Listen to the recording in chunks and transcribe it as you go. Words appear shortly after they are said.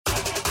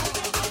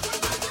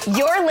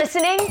You're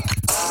listening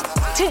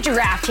to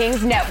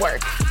DraftKings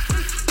Network.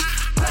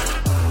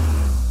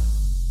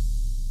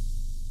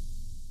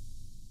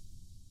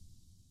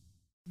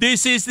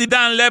 This is the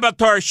Dan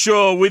Batard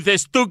Show with the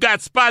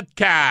Stugotz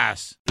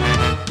podcast.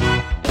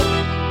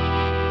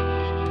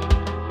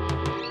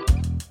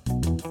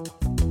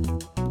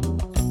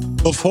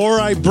 Before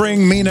I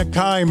bring Mina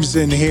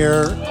Kimes in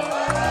here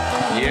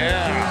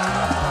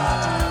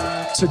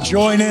to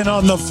join in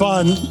on the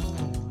fun,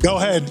 go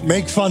ahead,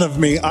 make fun of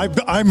me.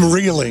 I'm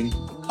reeling.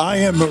 I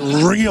am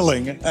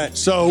reeling.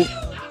 So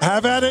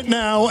have at it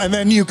now, and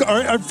then you...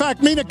 In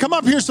fact, Mina, come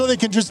up here so they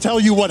can just tell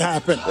you what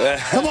happened.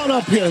 Come on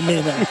up here,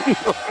 Mina.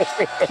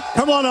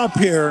 Come on up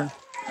here.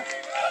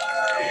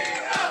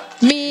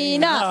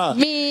 Mina.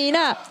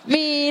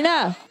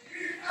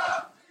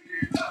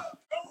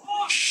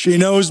 She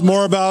knows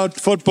more about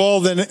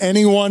football than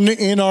anyone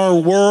in our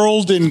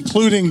world,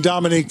 including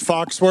Dominique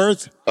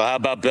Foxworth. Well, how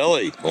about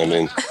Billy? I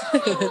mean,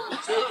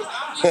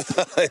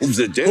 he's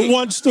a dude. Who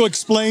wants to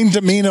explain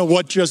to Mina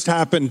what just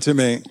happened to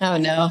me? Oh,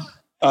 no.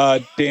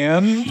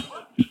 Dan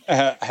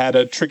had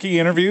a tricky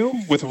interview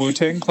with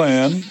Wu-Tang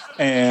Clan,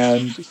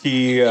 and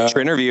he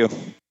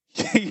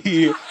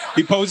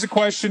posed a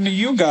question to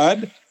you,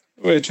 God,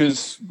 which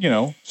is,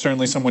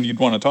 certainly someone you'd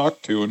want to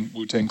talk to in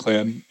Wu-Tang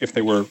Clan if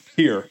they were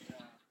here.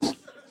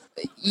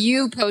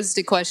 You posed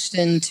a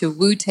question to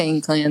Wu-Tang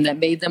Clan that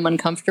made them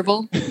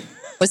uncomfortable.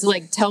 Was it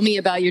like, tell me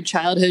about your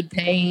childhood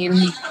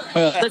pain.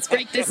 Let's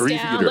break this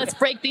down. Let's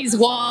break these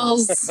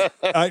walls.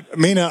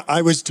 Mina,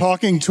 I was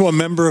talking to a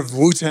member of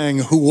Wu-Tang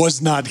who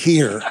was not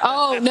here.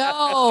 Oh,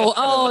 no.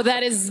 Oh,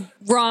 that is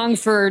wrong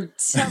for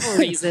several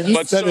reasons.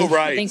 But so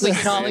right. I think we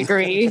can all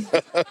agree.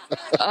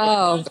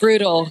 Oh,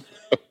 brutal.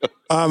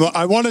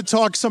 I want to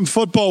talk some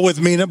football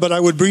with Mina, but I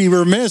would be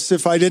remiss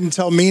if I didn't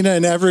tell Mina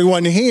and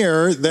everyone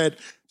here that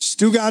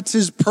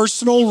Stugotz's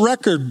personal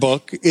record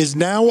book is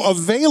now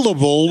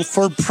available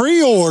for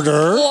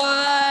pre-order.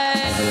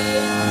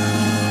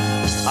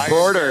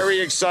 I'm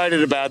very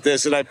excited about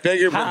this, and I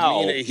figured with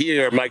Mina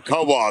here, my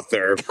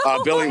co-author,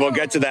 Billy, we'll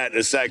get to that in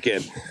a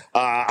second.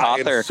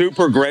 I am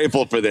super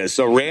grateful for this.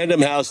 So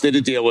Random House did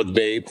a deal with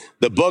me.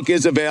 The book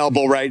is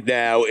available right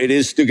now. It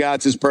is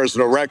Stugotz's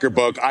personal record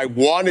book. I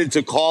wanted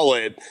to call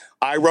it,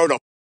 I wrote a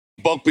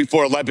book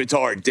before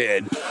Batard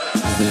did.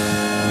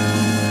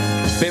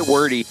 Bit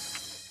wordy.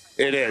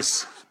 It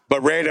is.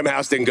 But Random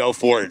House didn't go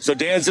for it. So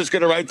Dan's just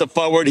going to write the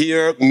forward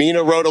here.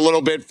 Mina wrote a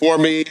little bit for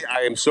me.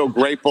 I am so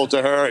grateful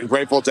to her and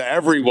grateful to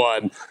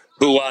everyone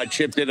who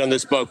chipped in on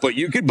this book. But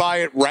you can buy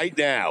it right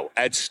now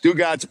at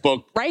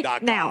StugotzBook.com. Right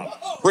now.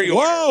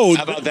 Pre-order. Whoa.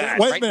 How about that?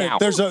 Wait a minute.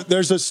 There's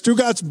a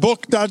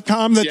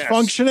StugotzBook.com that's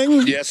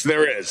functioning? Yes,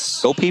 there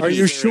is. Go people. Are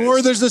you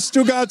sure there's a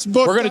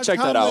StugotzBook.com? We're going to check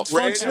that out.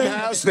 Random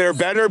House, there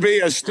better be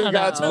a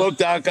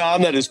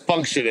StugotzBook.com that is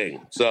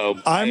functioning. So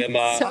I'm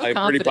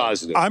pretty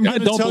positive. I'm going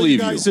to tell you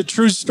guys a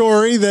true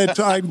story that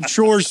I'm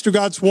sure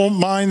Stugotz won't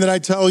mind that I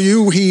tell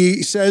you.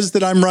 He says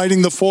that I'm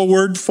writing the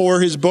foreword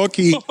for his book.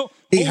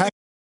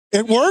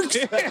 It worked?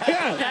 It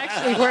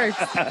actually worked.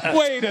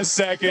 Wait a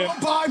second.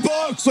 Don't buy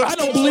books. I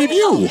don't believe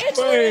you.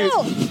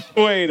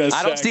 Wait a second.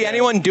 I don't see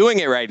anyone doing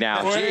it right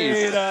now.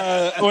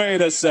 Jeez. Wait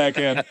a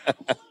second.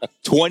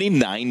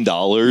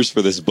 $29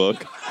 for this book.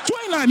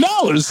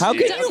 $29? How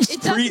can you?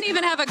 It doesn't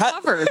even have a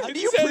cover. How do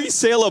you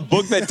pre-sale a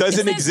book that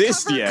doesn't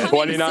exist yet?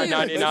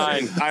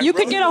 $29.99. You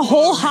could get a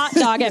whole hot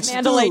dog at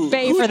Mandalay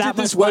Bay for that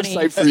much money.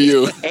 Website for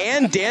you.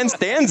 And Dan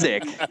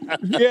Stanzik.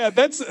 Yeah,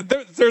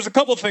 there's a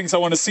couple things I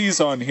want to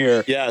seize on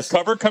here. Yes.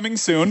 Cover coming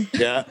soon.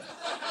 Yeah.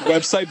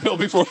 Website built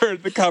before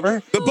the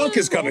cover. The book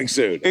is coming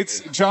soon. It's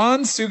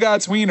John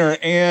Stugotz Wiener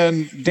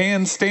and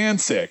Dan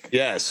Stanzik.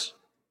 Yes.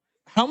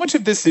 How much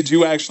of this did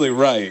you actually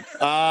write?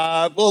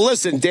 Well,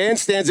 listen, Dan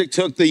Stanzik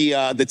took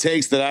the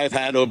takes that I've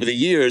had over the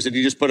years and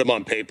he just put them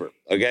on paper.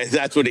 Okay,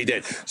 that's what he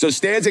did. So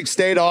Stanzik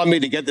stayed on me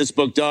to get this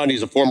book done.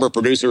 He's a former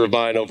producer of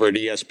mine over at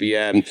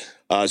ESPN.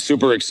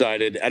 Super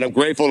excited. And I'm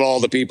grateful to all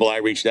the people I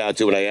reached out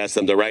to when I asked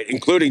them to write,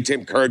 including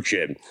Tim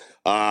Kirchin,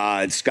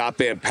 Scott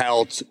Van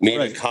Pelt,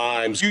 Mina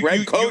Kimes,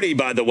 Greg Cody,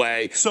 by the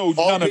way. So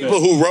all none of people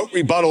it. who wrote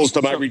rebuttals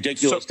to my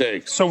ridiculous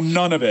takes. So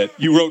none of it.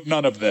 You wrote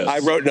none of this. I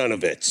wrote none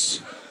of it.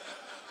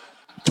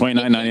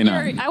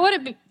 $29.99. I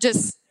want to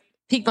just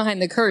peek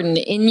behind the curtain.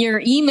 In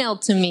your email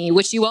to me,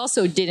 which you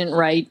also didn't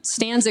write,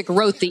 Stanzik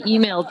wrote the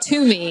email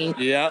to me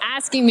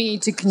asking me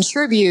to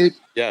contribute.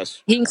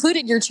 Yes. He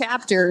included your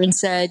chapter and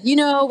said,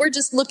 we're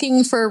just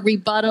looking for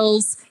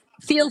rebuttals.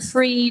 Feel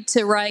free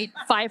to write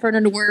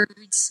 500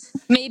 words,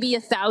 maybe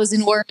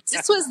 1,000 words.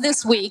 This was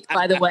this week,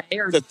 by the way.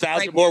 It's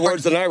 1,000 more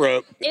words than I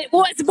wrote. It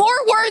was more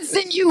words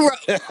than you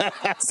wrote.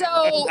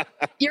 So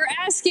you're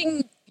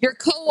asking your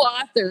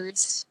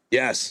co-authors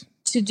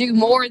to do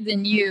more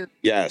than you.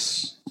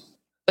 Yes.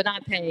 But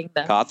not paying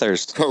them.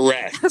 Authors.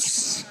 Correct.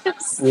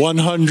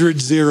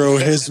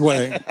 100-0 his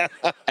way.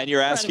 And you're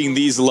asking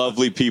these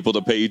lovely people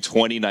to pay you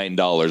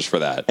 $29 for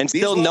that. And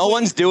still no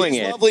one's doing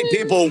it. Lovely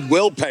people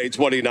will pay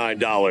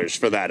 $29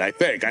 for that, I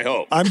think. I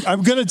hope.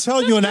 I'm going to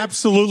tell you an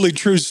absolutely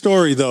true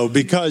story, though,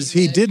 because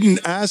he didn't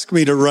ask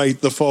me to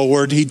write the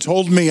foreword. He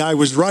told me I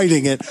was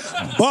writing it,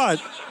 but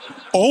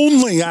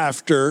only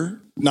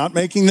after, not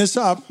making this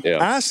up,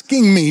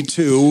 asking me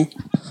to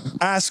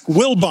ask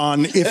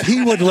Wilbon if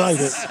he would write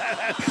it.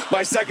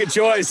 My second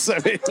choice. I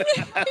mean.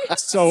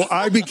 So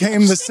I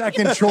became the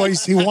second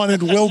choice. He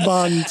wanted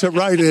Wilbon to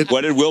write it.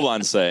 What did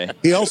Wilbon say?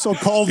 He also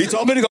called... He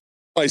told me to go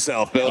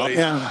myself, Billy.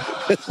 Yeah,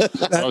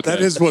 that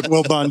is what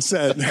Wilbon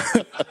said.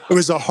 It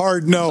was a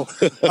hard no.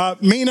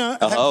 Mina,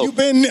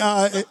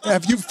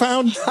 have you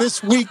found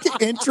this week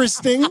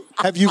interesting?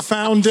 Have you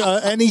found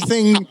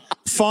anything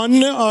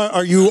fun?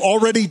 Are you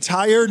already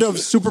tired of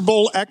Super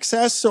Bowl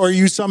excess, or are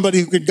you somebody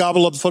who could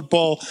gobble up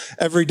football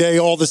every day,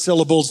 all the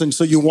syllables, and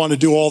so you want to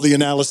do all the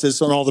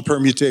analysis on all the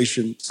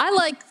permutations? I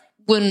like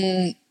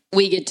when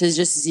we get to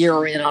just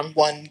zero in on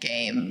one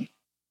game.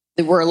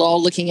 We're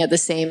all looking at the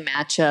same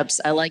matchups.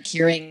 I like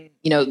hearing,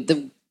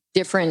 the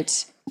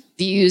different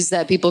views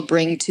that people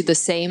bring to the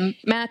same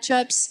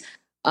matchups.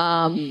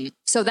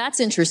 So that's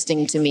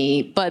interesting to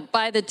me. But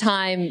by the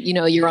time,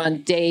 you're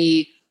on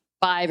day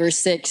 5 or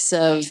 6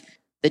 of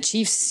the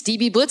Chiefs'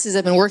 Stevie Blitzes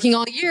have been working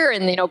all year,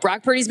 and,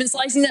 Brock Purdy's been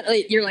slicing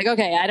that, you're like,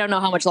 okay, I don't know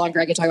how much longer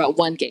I can talk about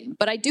one game.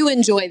 But I do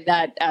enjoy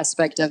that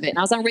aspect of it. And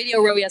I was on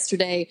Radio Row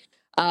yesterday,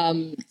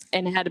 and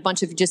had a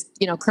bunch of just,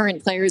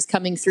 current players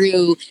coming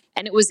through.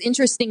 And it was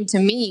interesting to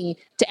me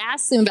to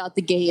ask them about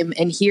the game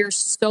and hear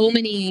so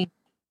many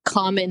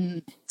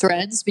common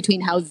threads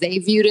between how they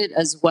viewed it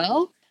as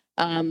well.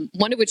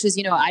 One of which is,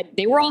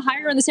 they were all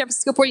higher on the San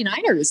Francisco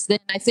 49ers than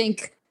I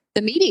think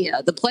the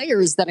media, the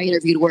players that I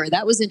interviewed were.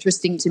 That was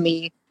interesting to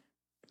me.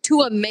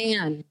 To a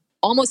man,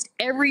 almost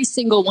every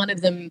single one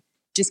of them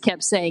just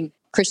kept saying,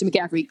 Christian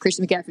McCaffrey,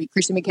 Christian McCaffrey,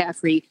 Christian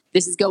McCaffrey.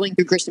 This is going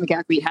through Christian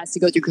McCaffrey. It has to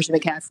go through Christian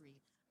McCaffrey,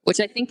 which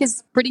I think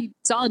is pretty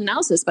solid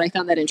analysis, but I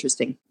found that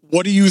interesting.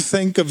 What do you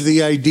think of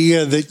the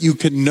idea that you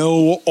can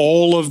know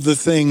all of the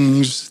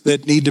things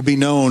that need to be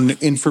known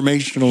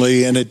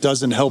informationally and it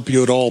doesn't help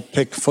you at all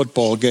pick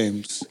football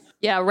games?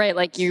 Yeah, right.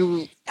 Like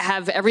you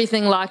have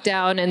everything locked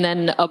down and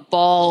then a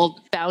ball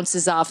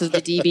bounces off of the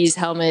DB's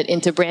helmet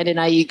into Brandon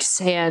Ayuk's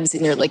hands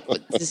and you're like,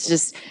 this is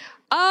just...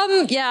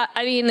 yeah,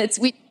 I mean,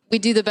 we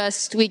do the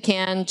best we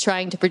can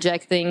trying to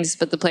project things,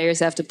 but the players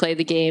have to play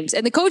the games.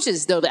 And the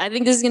coaches, though, I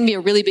think this is going to be a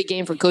really big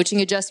game for coaching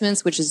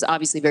adjustments, which is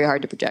obviously very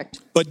hard to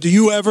project. But do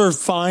you ever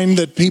find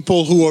that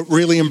people who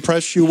really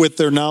impress you with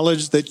their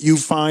knowledge, that you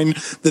find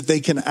that they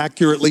can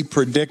accurately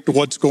predict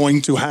what's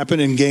going to happen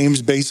in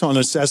games based on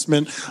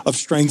assessment of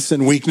strengths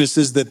and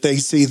weaknesses that they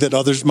see that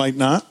others might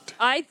not?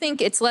 I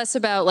think it's less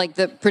about like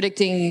the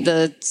predicting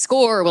the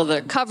score, well,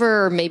 the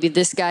cover, maybe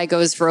this guy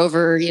goes for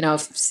over,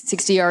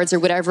 60 yards or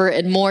whatever,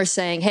 and more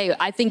saying, hey,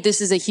 I think this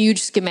is a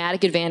huge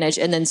schematic advantage,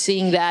 and then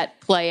seeing that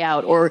play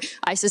out. Or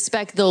I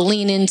suspect they'll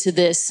lean into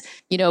this,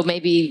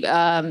 maybe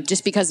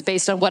just because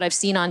based on what I've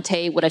seen on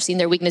tape, what I've seen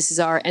their weaknesses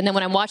are. And then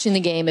when I'm watching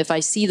the game, if I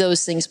see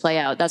those things play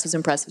out, that's what's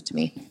impressive to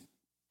me.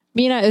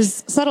 Mina,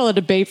 is settle a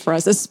debate for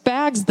us. Is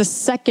Spags the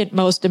second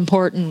most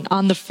important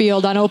on the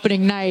field on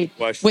opening night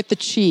with the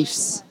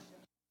Chiefs?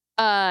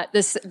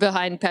 This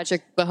behind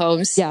Patrick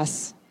Mahomes.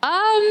 Yes.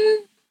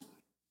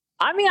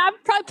 I mean, I'd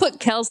probably put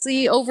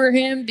Kelsey over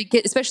him,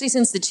 because, especially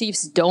since the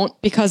Chiefs don't.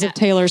 Because of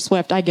Taylor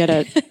Swift, I get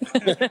it.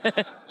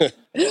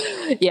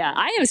 Yeah,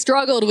 I have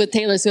struggled with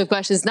Taylor Swift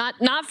questions.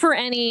 Not for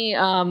any,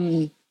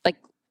 I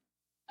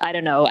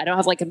don't know. I don't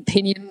have like an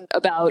opinion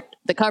about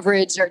the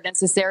coverage or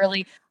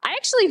necessarily. I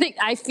actually think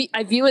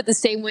I view it the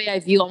same way I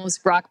view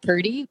almost Brock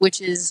Purdy, which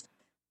is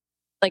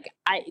like,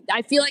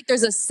 I feel like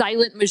there's a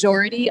silent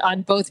majority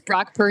on both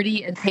Brock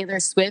Purdy and Taylor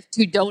Swift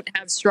who don't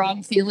have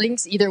strong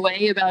feelings either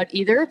way about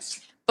either.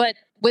 But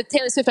with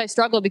Taylor Swift, I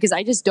struggle because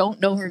I just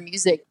don't know her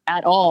music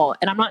at all.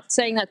 And I'm not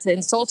saying that to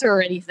insult her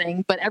or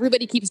anything, but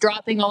everybody keeps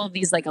dropping all of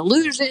these like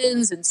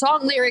allusions and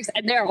song lyrics,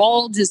 and they're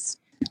all just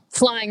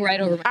flying right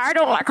over my I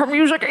don't like her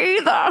music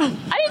either.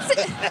 I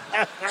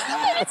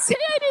didn't say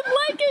I didn't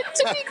like it,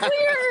 to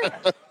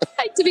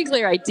be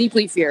clear. I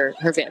deeply fear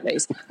her fan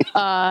base.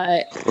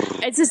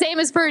 It's the same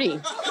as Purdy.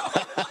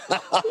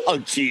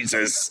 Oh,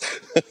 Jesus.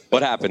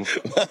 What happened?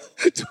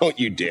 Don't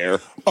you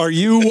dare. Are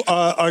you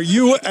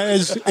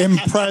as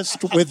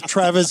impressed with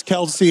Travis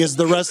Kelce as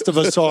the rest of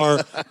us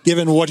are,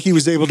 given what he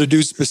was able to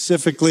do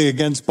specifically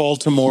against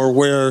Baltimore,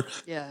 where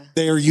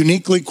they are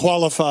uniquely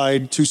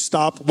qualified to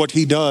stop what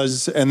he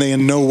does, and they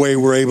in no way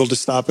were able to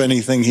stop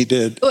anything he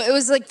did? Well, it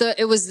was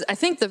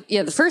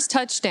the first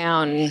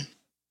touchdown,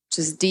 which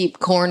is deep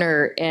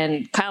corner,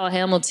 and Kyle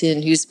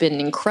Hamilton, who's been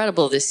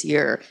incredible this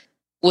year,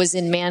 was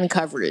in man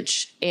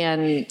coverage.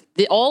 And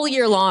all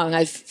year long,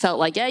 I've felt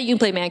like, yeah, you can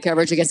play man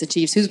coverage against the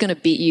Chiefs. Who's going to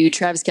beat you?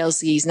 Travis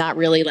Kelce's not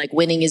really like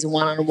winning his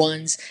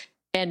one-on-ones.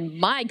 And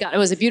my God, it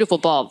was a beautiful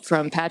ball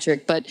from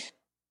Patrick, but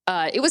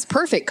it was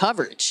perfect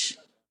coverage.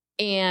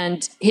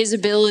 And his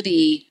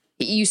ability,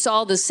 you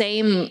saw the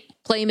same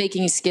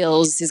playmaking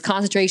skills, his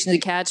concentration to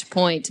the catch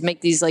point to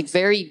make these like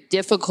very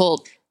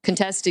difficult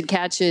contested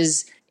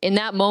catches. In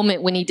that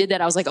moment when he did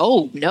that, I was like,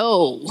 oh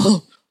no.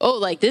 Oh,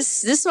 like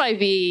this might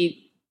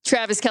be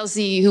Travis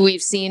Kelce, who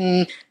we've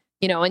seen,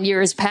 in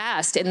years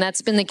past. And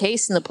that's been the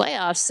case in the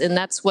playoffs. And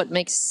that's what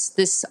makes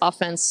this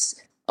offense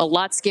a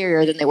lot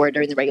scarier than they were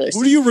during the regular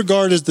season. Who do you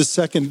regard as the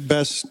second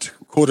best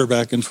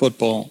quarterback in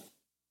football?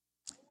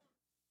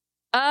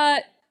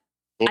 I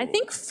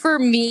think for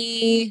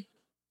me,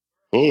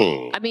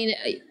 Hold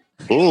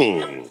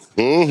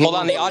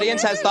on, the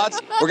audience has thoughts.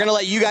 We're going to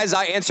let you guys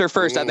answer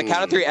first. At the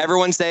count of 3,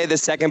 everyone say the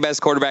second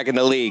best quarterback in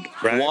the league.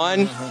 Right.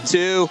 1,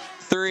 2,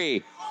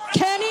 3.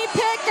 Kenny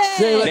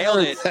Pickett. Nailed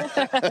it.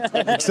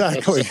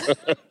 Exactly.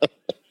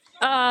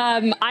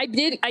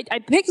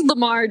 I picked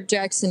Lamar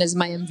Jackson as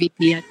my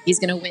MVP. I think he's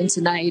going to win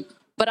tonight,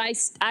 but I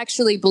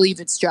actually believe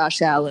it's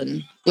Josh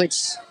Allen, which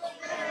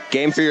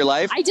Game for your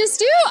life? I just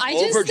do.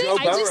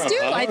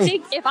 I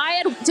think if I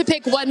had to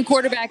pick one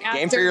quarterback after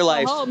Game for your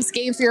life. Mahomes,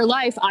 game for your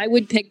life, I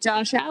would pick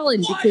Josh Allen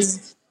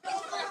because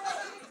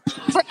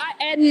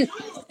and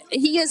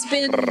he has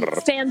been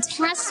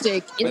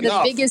fantastic in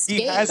the biggest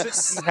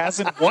games. He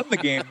hasn't won the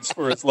games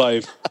for his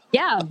life.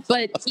 Yeah,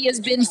 but he has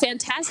been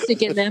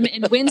fantastic in them,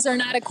 and wins are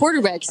not a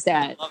quarterback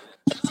stat.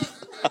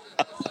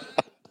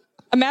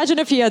 Imagine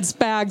if he had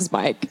Spags,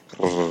 Mike.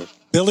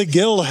 Billy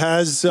Gill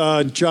has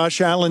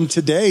Josh Allen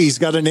today. He's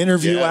got an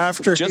interview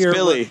after just here.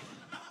 Billy.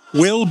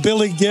 Will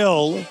Billy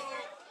Gill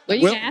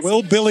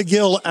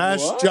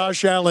ask What?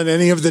 Josh Allen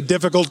any of the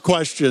difficult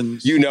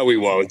questions? You know he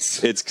won't.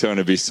 It's going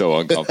to be so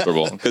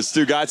uncomfortable because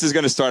Stugotz is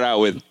going to start out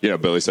with,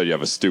 Billy said you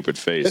have a stupid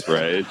face,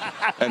 right?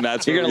 And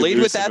that's You're going gonna to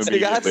lead with that,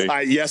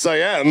 Stugotz? Yes, I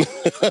am.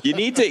 You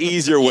need to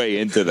ease your way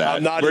into that.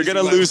 I'm not We're easing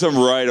going to my- lose him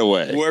right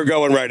away. We're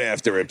going right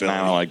after it, Bill. I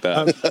don't like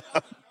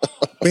that.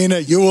 Mina,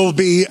 you will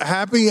be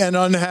happy and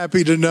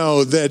unhappy to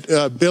know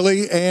that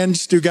Billy and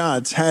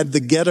Stugotz had the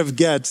get of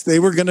gets. They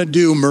were going to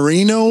do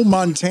Marino,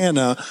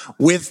 Montana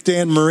with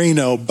Dan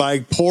Marino by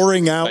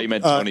pouring out you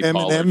meant Tony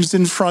M&Ms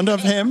in front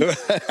of him.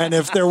 And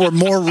if there were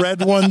more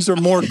red ones or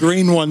more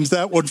green ones,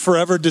 that would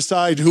forever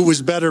decide who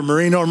was better,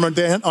 Marino or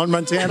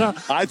Montana.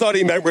 I thought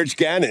he meant Rich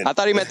Gannon. I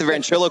thought he meant the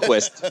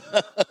ventriloquist.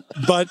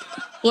 But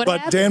What but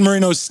happened? Dan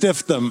Marino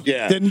stiffed them.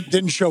 Yeah.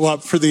 Didn't show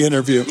up for the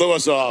interview. Blew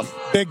us off.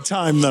 Big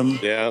time them.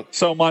 Yeah.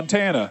 So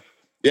Montana.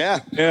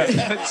 Yeah.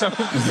 Yeah. So,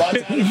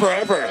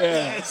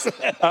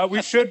 Forever.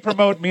 we should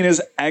promote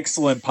Mina's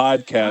excellent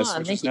podcast,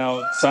 which thank is you.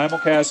 now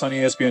simulcast on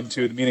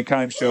ESPN2, the Mina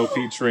Kimes Show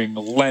featuring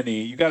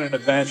Lenny. You got an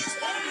event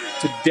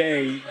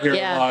today here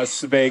in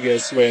Las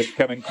Vegas with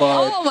Kevin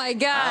Clark Oh my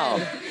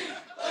God!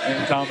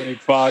 and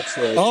Dominique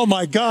Foxley. Oh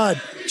my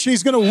God,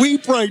 she's gonna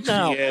weep right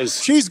now. She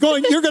is. She's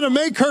going. You're gonna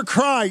make her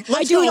cry.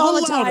 Let's do it go all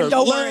the louder. time,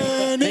 don't worry.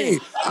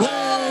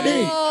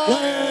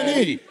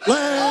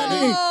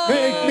 Lenny,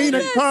 make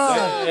Mina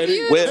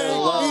cry.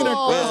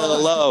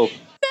 Willow.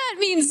 That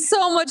means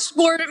so much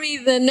more to me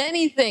than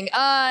anything.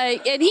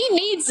 And he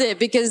needs it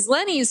because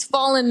Lenny's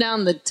fallen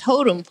down the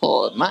totem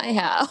pole at my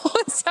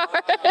house.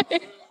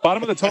 Sorry.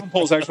 Bottom of the totem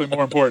pole is actually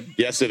more important.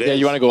 Yes, it is. Yeah,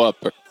 you want to go up.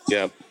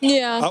 Yeah.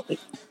 Yeah.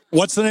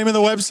 What's the name of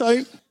the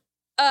website?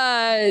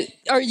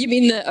 Or you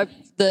mean the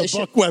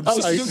Book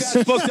website.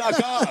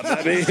 StugottzBook.com.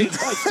 I mean,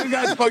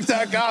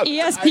 StugottzBook.com.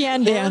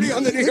 ESPN, Dan. Already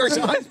on the New York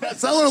Times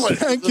bestseller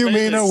list. Thank you,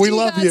 Mina. We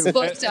love you.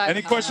 StugottzBook.com.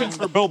 Any questions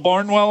for Bill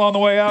Barnwell on the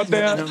way out,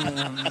 Dan?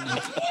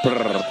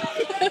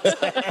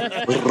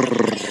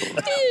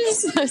 You're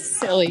so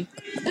silly.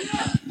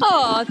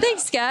 Oh,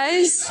 thanks,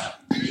 guys.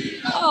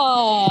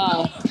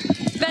 Oh,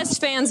 best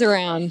fans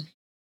around.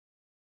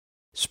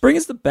 Spring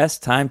is the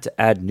best time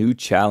to add new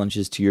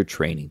challenges to your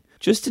training.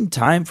 Just in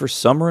time for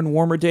summer and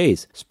warmer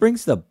days,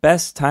 spring's the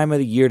best time of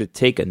the year to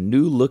take a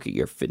new look at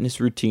your fitness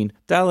routine,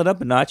 dial it up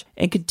a notch,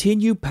 and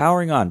continue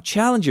powering on.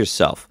 Challenge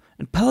yourself.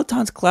 And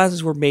Peloton's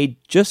classes were made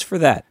just for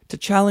that, to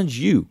challenge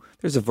you.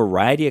 There's a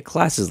variety of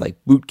classes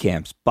like boot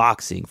camps,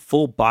 boxing,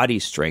 full body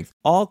strength,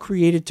 all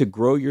created to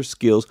grow your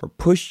skills or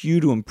push you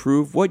to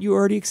improve what you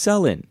already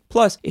excel in.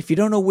 Plus, if you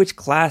don't know which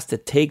class to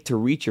take to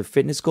reach your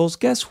fitness goals,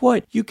 guess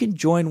what? You can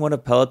join one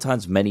of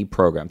Peloton's many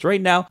programs. Right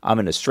now, I'm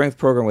in a strength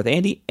program with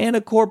Andy and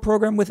a core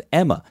program with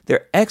Emma.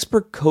 They're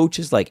expert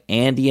coaches like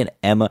Andy and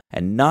Emma,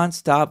 and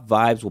nonstop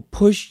vibes will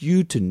push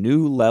you to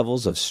new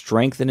levels of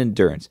strength and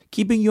endurance,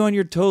 keeping you on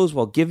your toes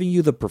while giving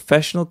you the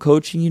professional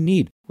coaching you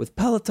need. With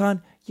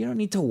Peloton, you don't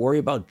need to worry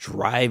about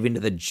driving to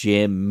the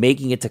gym,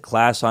 making it to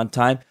class on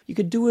time. You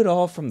can do it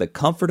all from the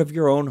comfort of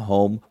your own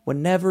home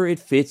whenever it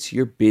fits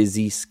your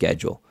busy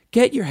schedule.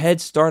 Get your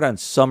head start on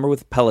summer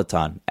with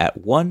Peloton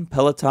at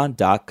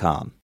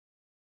onepeloton.com.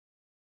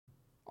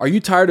 Are you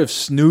tired of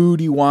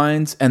snooty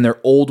wines and their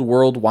old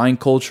world wine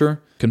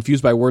culture?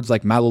 Confused by words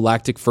like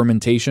malolactic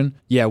fermentation?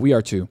 Yeah, we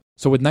are too.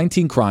 So with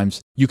 19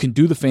 Crimes, you can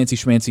do the fancy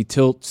schmancy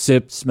tilt,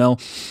 sip, smell.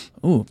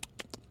 Ooh,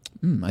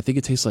 I think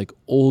it tastes like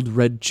old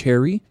red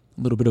cherry.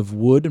 A little bit of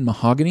wood and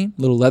mahogany,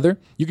 a little leather.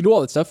 You can do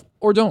all that stuff,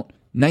 or don't.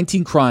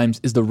 19 Crimes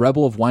is the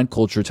rebel of wine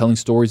culture telling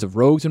stories of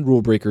rogues and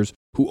rule breakers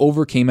who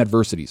overcame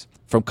adversities.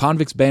 From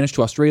convicts banished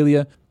to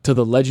Australia to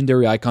the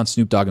legendary icon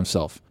Snoop Dogg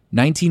himself.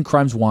 19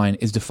 Crimes wine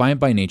is defiant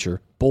by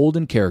nature, bold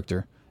in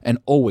character, and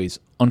always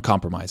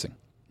uncompromising.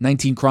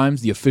 19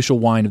 Crimes, the official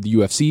wine of the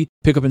UFC.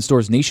 Pick up in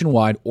stores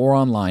nationwide or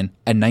online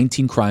at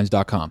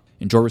 19crimes.com.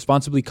 Enjoy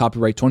responsibly.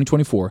 Copyright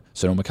 2024,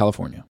 Sonoma,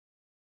 California.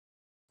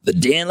 The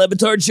Dan Le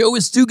Batard Show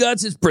with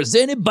Stugotz is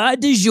presented by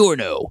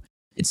DiGiorno.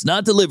 It's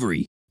not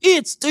delivery.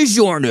 It's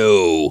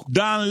DiGiorno.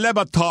 Dan Le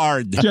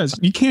Batard. Yes,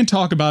 you can't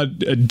talk about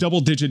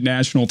double-digit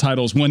national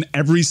titles when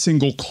every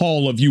single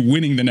call of you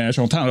winning the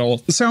national title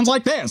sounds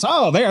like this.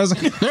 Oh, there's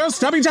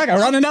Stubby Checker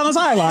running down the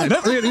sideline.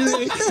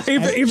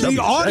 If the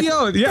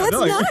audio, yeah,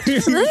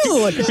 that's not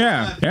true.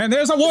 Yeah, and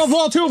there's a World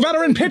War II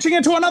veteran pitching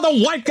into another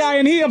white guy,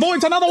 and he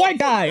avoids another white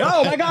guy.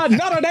 Oh my God,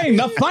 Notre Dame,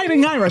 the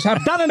Fighting Irish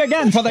have done it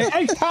again for the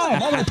 8th time.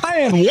 They're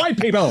playing white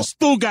people.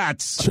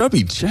 Stugotz.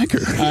 Chubby Checker.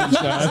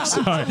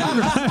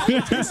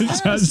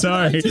 I'm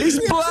sorry. He's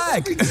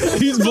black.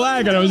 He's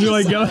black, and I was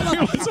like,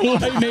 what's a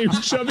white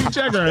named Chubby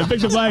Checker? I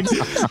picked a black.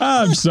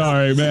 I'm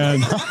sorry,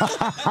 man.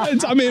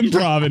 I'm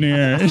improv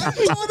here.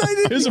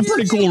 It's a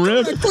pretty cool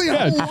riff. Checker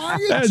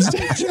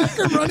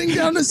running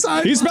down the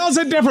side. He spells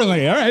it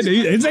differently. All right.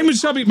 His name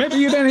is Chubby. Maybe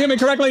you didn't hear me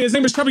correctly. His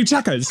name is Chubby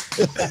Checkers.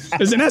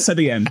 There's an S at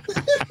the end.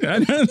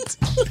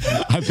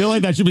 I feel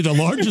like that should be the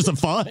largest of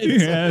 5.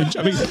 Yeah,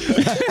 Chubby.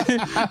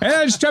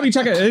 Yeah, it's Chubby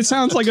Checker. It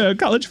sounds like a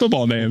college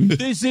football name.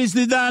 This is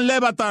the Dan Le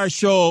Batard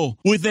Show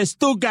with the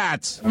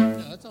Stugotz. No,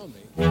 that's on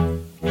me.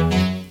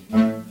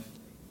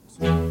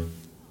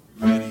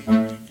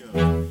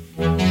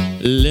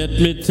 Let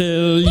me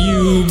tell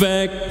you,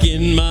 back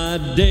in my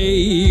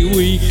day,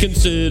 we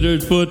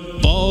considered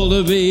football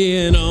to be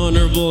an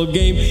honorable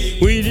game.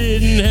 We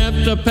didn't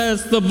have to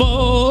pass the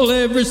ball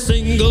every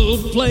single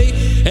play,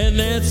 and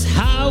that's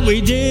how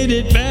we did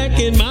it back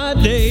in my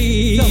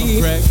day.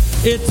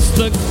 It's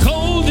the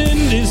cold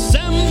in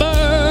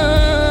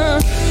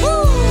December,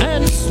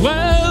 and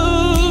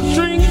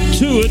sweltering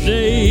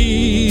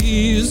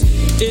two-a-days.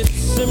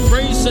 It's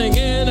embracing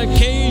an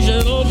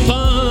occasional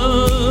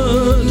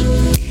pun.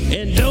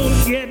 And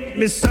don't get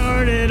me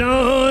started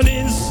on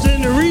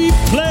instant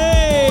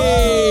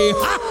replay.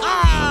 Ha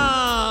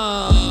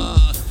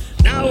ha!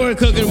 Now we're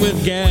cooking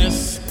with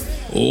gas.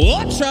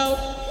 Watch out!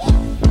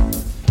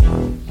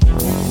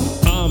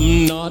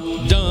 I'm not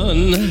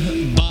done,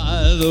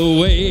 by the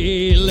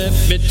way. Let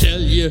me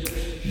tell you,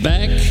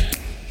 back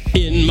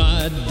in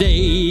my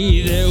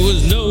day, there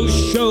was no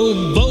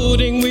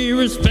showboating. We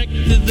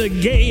respected the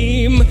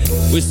game.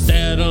 We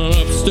sat on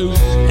up stoop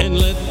and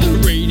let the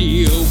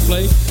radio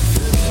play.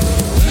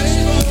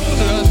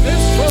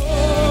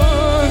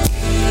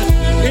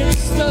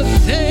 It's the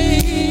day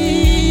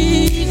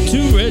to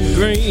Red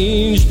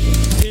Grange.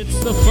 It's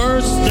the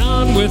first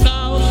down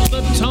without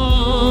the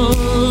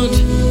taunt.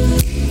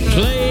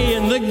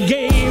 Playing the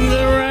game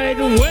the right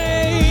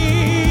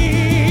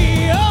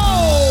way.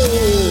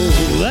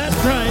 Oh, that's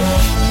right.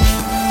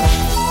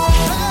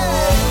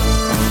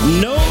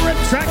 No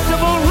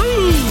retractable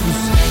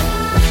roofs.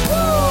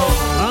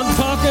 I'm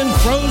talking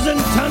frozen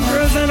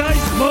tundras and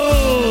ice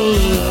bowls.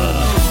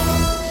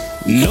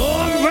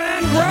 Norm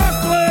Van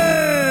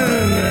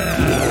Brocklin.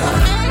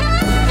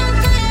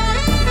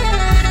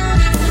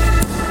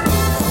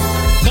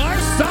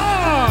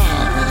 Barstar.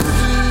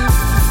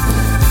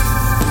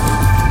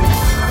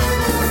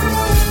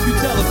 You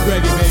tell us,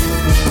 Greggy, baby.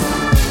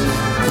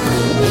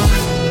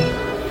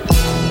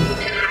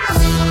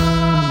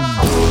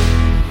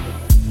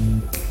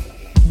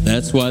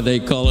 That's why they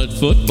call it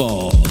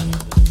football.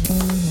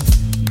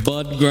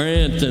 Bud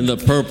Grant and the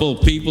Purple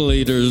People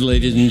Eaters,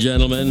 ladies and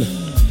gentlemen.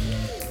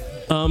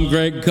 I'm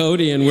Greg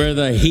Cody, and we're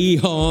the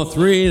Hee-Haw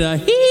 3, the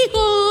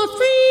Hee-Haw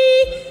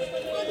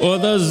 3, or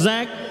the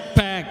Zack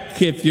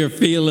Pack if you're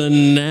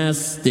feeling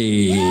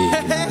nasty.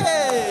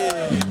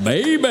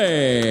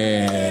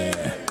 Baby.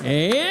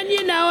 And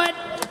you know it.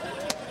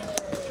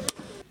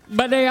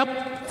 But up.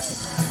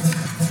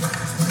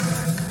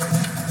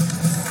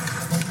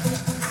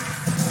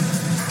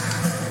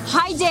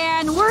 Hi,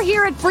 Dan. We're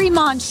here at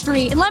Fremont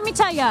Street, and let me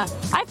tell you,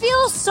 I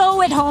feel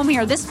so at home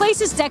here. This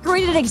place is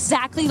decorated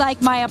exactly like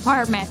my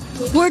apartment.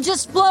 We're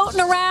just floating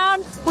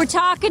around, we're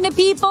talking to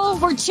people,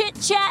 we're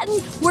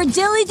chit-chatting, we're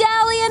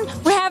dilly-dallying,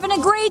 we're having a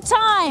great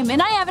time,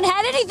 and I haven't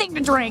had anything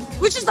to drink,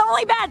 which is the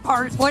only bad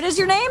part. What is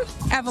your name?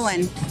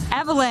 Evelyn.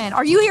 Evelyn.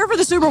 Are you here for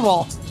the Super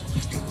Bowl?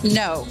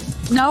 No.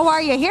 No, why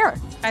are you here?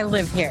 I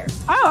live here.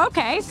 Oh,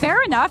 okay.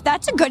 Fair enough.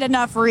 That's a good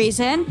enough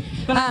reason.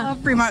 But I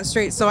love Fremont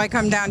Street, so I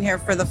come down here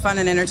for the fun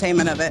and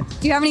entertainment of it.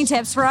 Do you have any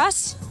tips for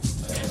us?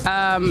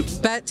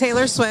 Bet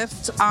Taylor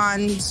Swift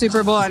on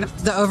Super Bowl and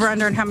the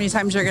over-under and how many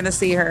times you're going to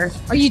see her.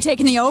 Are you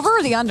taking the over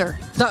or the under?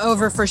 The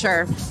over for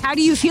sure. How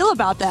do you feel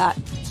about that?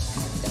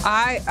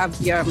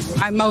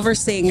 I'm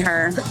overseeing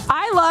her.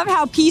 I love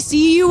how PC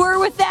you were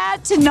with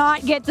that to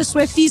not get the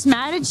Swifties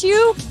mad at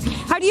you.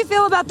 How do you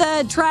feel about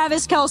the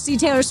Travis Kelce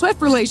Taylor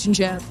Swift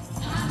relationship?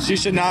 She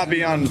should not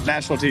be on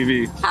national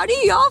TV. How do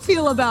y'all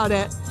feel about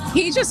it?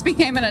 He just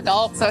became an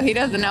adult, so he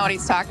doesn't know what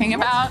he's talking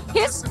about.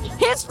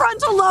 His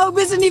frontal lobe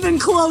isn't even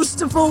close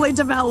to fully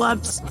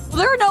developed.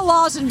 There are no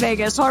laws in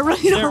Vegas, so I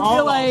really don't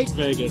feel like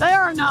there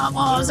are not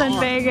laws in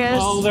Vegas.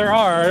 Oh, there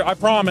are. I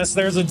promise.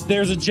 There's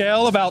a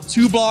jail about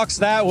 2 blocks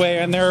that way,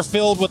 and they're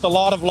filled with a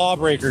lot of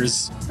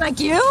lawbreakers. Like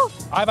you?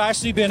 I've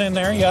actually been in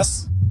there.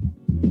 Yes.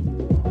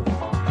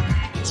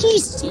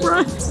 Jesus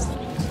Christ.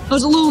 I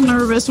was a little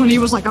nervous when he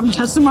was like, I'm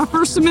testing my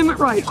First Amendment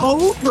right.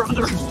 Oh,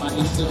 brother.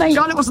 Thank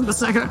God it wasn't the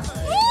second.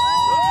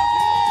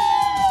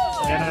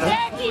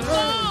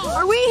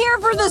 Are we here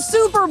for the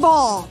Super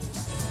Bowl?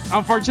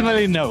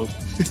 Unfortunately, no.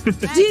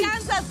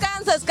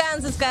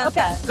 Kansas.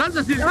 Okay. All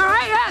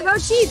right, yeah, go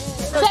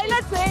Chiefs.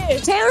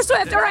 Taylor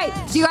Swift, all right.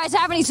 Do you guys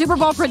have any Super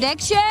Bowl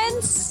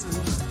predictions?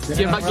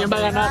 ¿Quién va a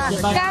ganar?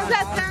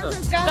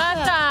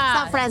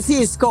 San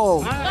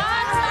Francisco.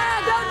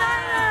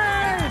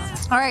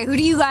 All right, who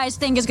do you guys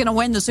think is going to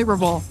win the Super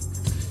Bowl?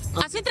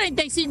 Hace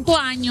 35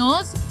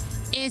 años,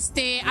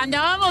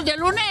 andábamos de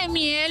luna de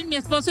miel, mi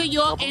esposo y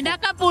yo, en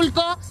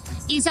Acapulco,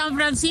 y San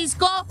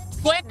Francisco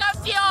fue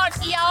campeón,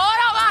 y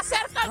ahora va a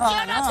ser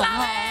campeón otra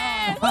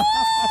vez.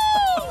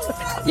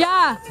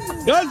 Yeah.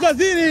 Kansas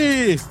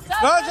City!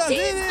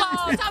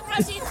 San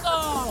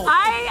Francisco!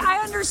 I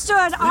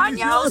understood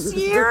Años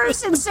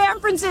years in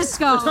San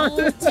Francisco.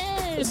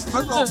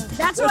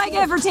 That's what I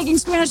get for taking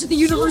Spanish at the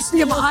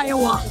University of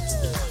Iowa.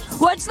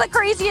 What's the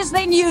craziest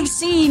thing you've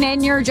seen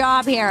in your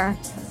job here?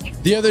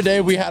 The other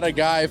day, we had a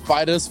guy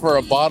fight us for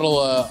a bottle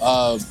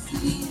of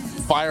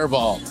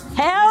Fireball.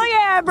 Hell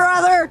yeah,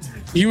 brother!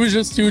 He was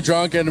just too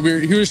drunk, and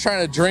he was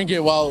trying to drink it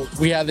while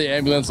we had the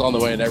ambulance on the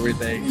way and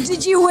everything.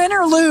 Did you win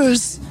or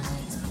lose?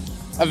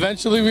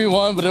 Eventually, we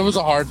won, but it was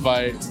a hard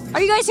fight.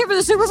 Are you guys here for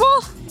the Super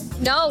Bowl?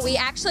 No, we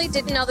actually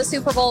didn't know the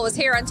Super Bowl was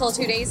here until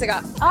 2 days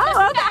ago.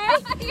 Oh, okay.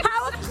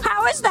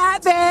 How has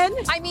that been?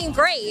 I mean,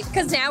 great,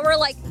 because now we're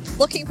like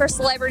looking for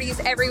celebrities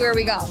everywhere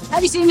we go.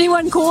 Have you seen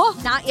anyone cool?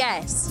 Not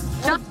yet.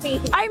 I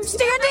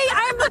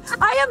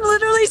am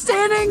literally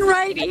standing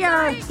right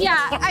here.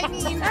 Yeah, I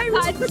mean,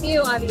 aside from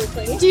you,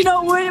 obviously. Do you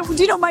know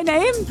my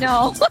name?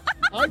 No.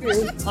 I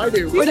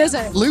do. What is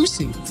it?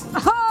 Lucy.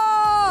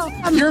 Oh,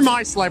 You're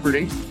my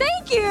celebrity.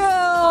 Thank you,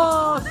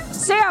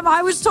 Sam.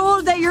 I was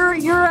told that you're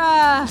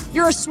a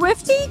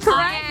Swiftie, correct?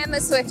 I am a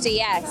Swiftie.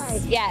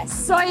 Yes, yes.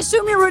 So I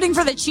assume you're rooting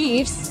for the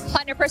Chiefs.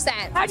 100%.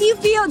 How do you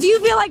feel? Do you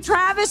feel like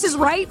Travis is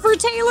right for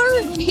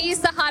Taylor? He's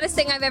the hottest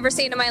thing I've ever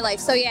seen in my life.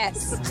 So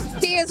yes,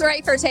 he is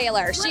right for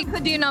Taylor. She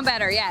could do no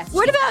better. Yes.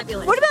 What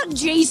about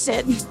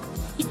Jason?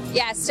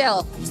 Yeah,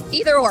 still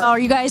either or. Oh, are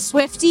you guys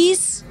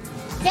Swifties?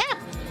 Yeah.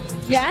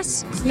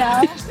 Yes.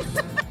 No.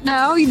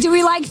 No. Do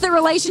we like the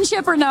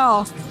relationship or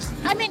no?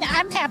 I mean,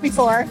 I'm happy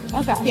for her.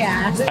 Okay.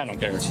 Yeah. I don't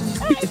care. All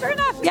right, fair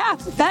enough. Yeah,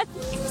 that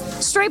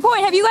straight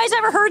point. Have you guys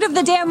ever heard of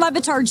the Dan Le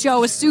Batard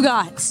show with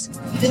Stugotz?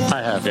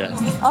 I have, yeah.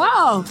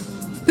 Oh,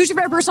 who's your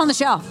favorite person on the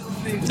show?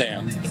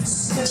 Damn.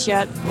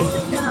 Shit.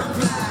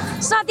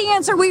 It's not the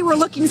answer we were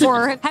looking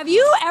for. Have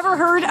you ever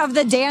heard of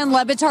the Dan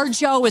Le Batard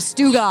show with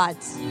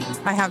Stugotz?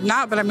 I have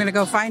not, but I'm going to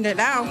go find it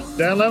now.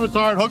 Dan Le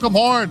Batard, hook 'em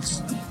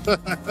horns. Do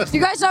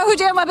you guys know who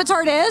Dan Le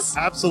Batard is?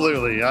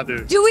 Absolutely, I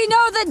do. Do we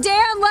know the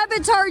Dan Le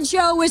Batard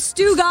show with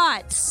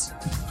Stugotz?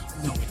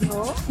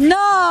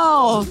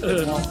 No.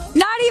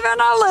 Not even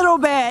a little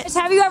bit.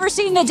 Have you ever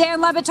seen the Dan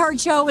Le Batard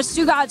show with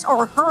Stugotz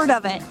or heard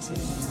of it?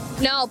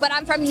 No, but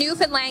I'm from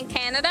Newfoundland,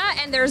 Canada,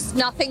 and there's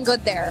nothing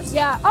good there.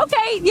 Yeah,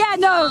 okay, yeah,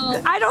 no.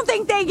 I don't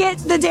think they get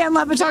the Dan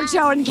Le Batard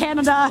show in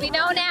Canada. We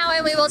know now,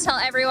 and we will tell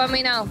everyone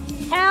we know.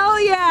 Hell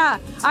yeah.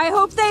 I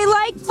hope they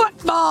like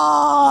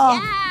football.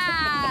 Yeah.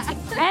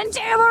 And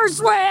Taylor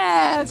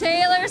Swift.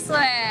 Taylor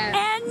Swift.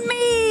 And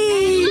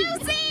me. And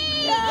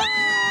Lucy.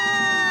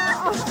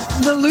 Yeah.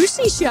 The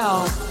Lucy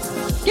Show.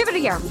 Give it a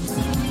year.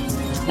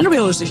 It'll be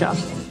a Lucy Show.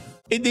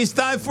 It is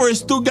time for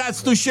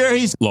Stugotz to share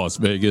his Las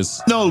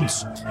Vegas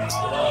notes.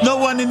 No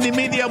one in the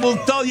media will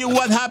tell you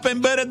what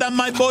happened better than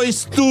my boy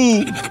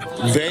Stu.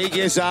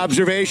 Vegas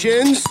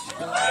observations.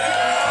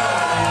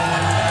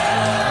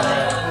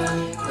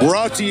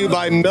 Brought to you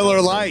by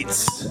Miller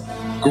Lights.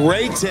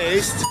 Great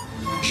taste,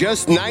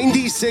 just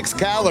 96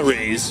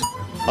 calories,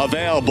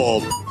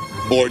 available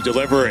for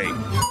delivery.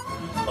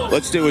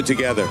 Let's do it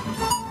together.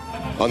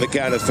 On the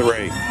count of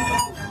 3.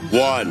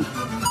 1,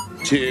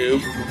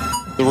 2,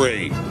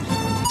 3.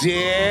 Dan!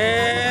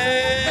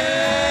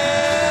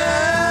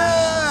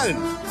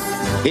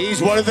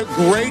 He's one of the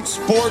great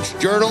sports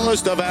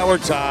journalists of our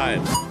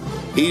time.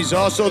 He's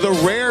also the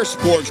rare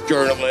sports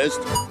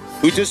journalist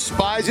who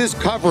despises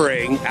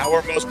covering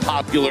our most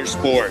popular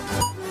sport.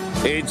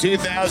 In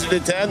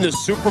 2010, the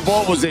Super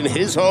Bowl was in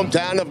his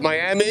hometown of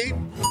Miami,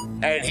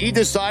 and he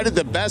decided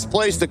the best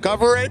place to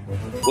cover it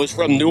was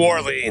from New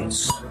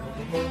Orleans.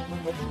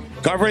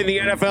 Covering the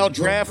NFL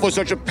draft was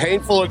such a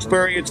painful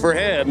experience for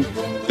him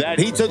that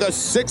he took a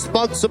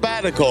 6-month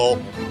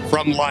sabbatical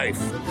from life.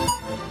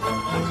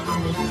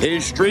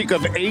 His streak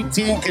of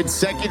 18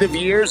 consecutive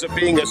years of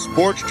being a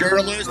sports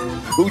journalist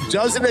who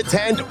doesn't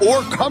attend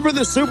or cover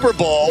the Super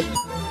Bowl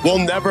will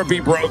never be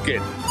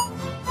broken.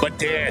 But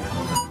Dan,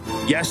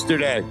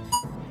 Yesterday,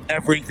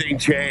 everything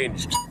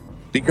changed.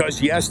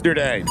 Because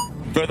yesterday,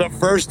 for the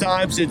first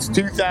time since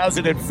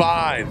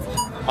 2005,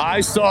 I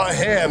saw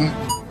him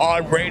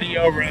on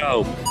Radio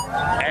Row.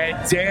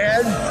 And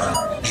Dan,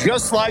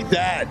 just like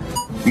that,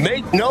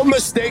 make no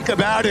mistake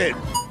about it,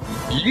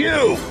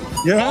 you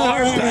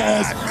are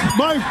back.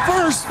 My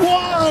first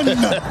one!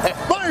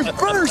 My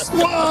first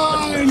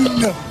one!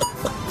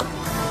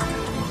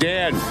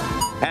 Dan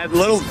had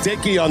Little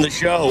Dicky on the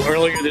show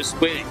earlier this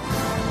week.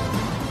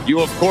 You,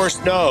 of course,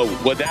 know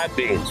what that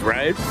means,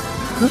 right?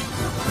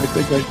 I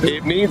think I do.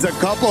 It means a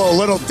couple of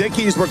Little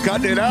Dickies were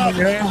cutting it up.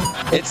 Yeah.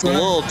 It's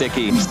Little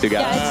Dicky, Stugotz.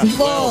 Yeah, it's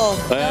full.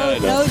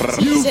 No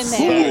T's in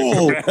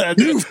there.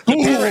 You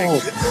fool!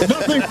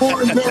 Nothing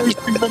more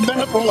embarrassing than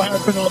that will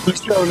happen on the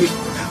show.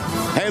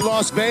 Hey,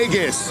 Las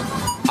Vegas.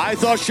 I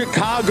thought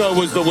Chicago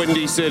was the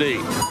Windy City.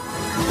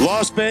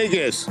 Las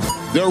Vegas,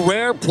 the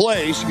rare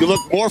place you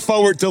look more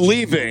forward to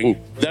leaving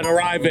than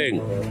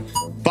arriving.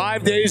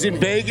 5 days in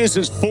Vegas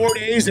is 4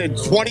 days and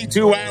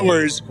 22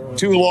 hours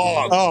too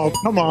long. Oh,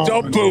 come on.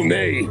 Don't boo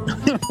me.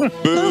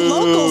 They're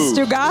local,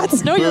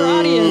 Stugotz. Know your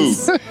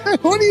audience.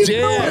 What are you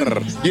Dan,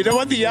 doing? you know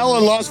what the L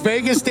in Las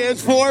Vegas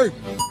stands for?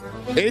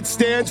 It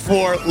stands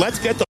for let's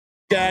get the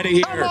out of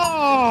here. Come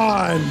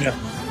on!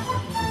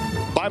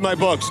 Buy my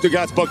book,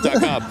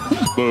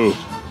 StugottsBook.com. Boo.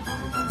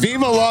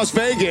 Viva Las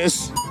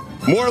Vegas.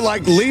 More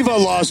like Leva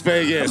Las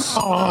Vegas.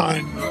 Come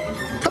on.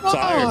 Come on.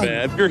 Tired,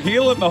 man. You're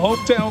healing the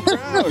hometown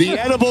crowd. The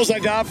edibles I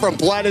got from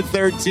Planet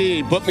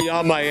 13 put me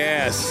on my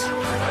ass.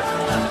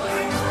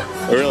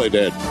 I really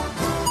did.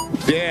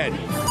 Dan,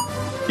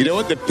 you know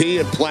what the P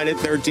in Planet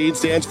 13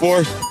 stands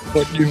for?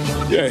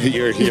 Yeah,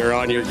 you're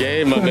on your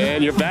game, my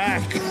man. You're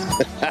back.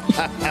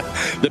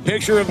 The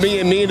picture of me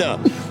and Mina.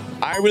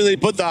 I really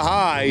put the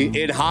high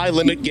in high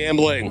limit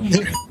gambling.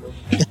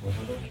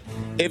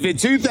 If in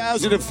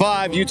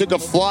 2005 you took a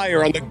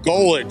flyer on the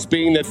Golix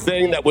being the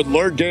thing that would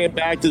lure Dan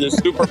back to the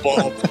Super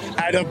Bowl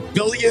out of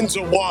billions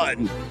of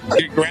one,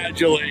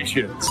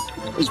 congratulations.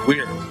 It was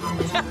weird.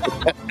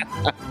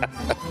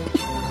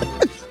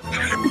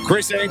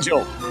 Chris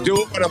Angel,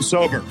 do it when I'm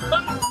sober.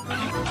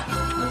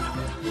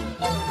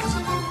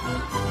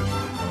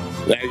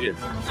 Thank you.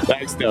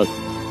 Thanks, Doug.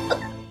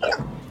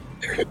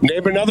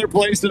 Name another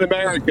place in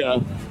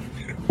America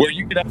where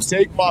you can have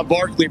Saquon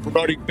Barkley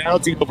promoting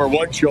bounty over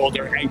one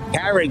shoulder and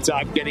Carrot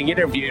Top getting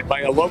interviewed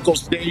by a local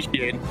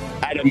station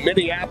out of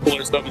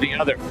Minneapolis over the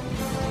other.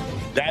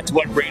 That's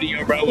what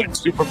Radio Row and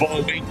Super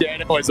Bowl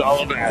weekend was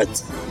all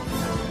about.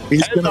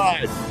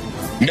 Headline,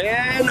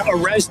 man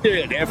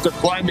arrested after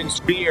climbing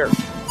spear.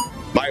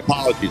 My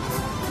apologies.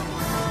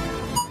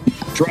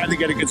 Trying to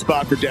get a good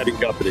spot for Dead &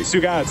 Company.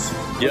 Stugotz,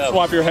 let's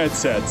swap your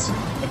headsets.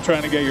 I'm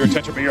trying to get your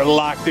attention, but you're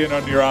locked in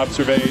on your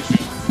observation.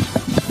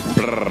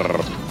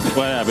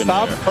 What happened?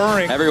 Stop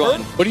purring.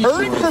 Everyone. What are you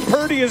Purring for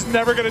Purdy is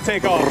never going to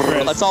take off,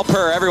 Chris. Let's all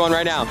purr, everyone,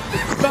 right now.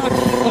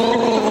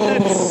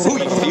 Ooh,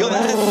 you feel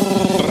that?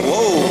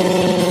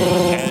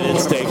 Whoa. And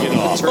it's taken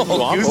off.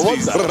 What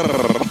was that?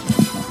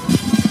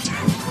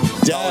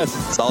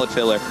 Death. Solid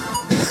filler.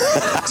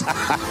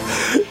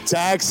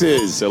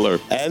 Taxes.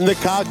 And the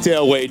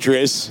cocktail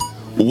waitress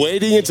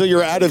waiting until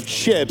you're out of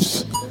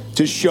chips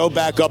to show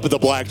back up at the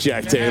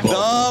blackjack table.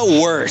 The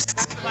worst.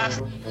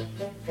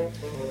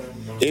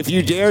 If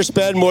you dare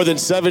spend more than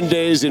 7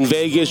 days in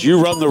Vegas,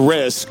 you run the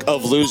risk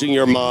of losing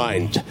your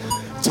mind.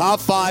 Top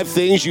 5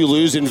 things you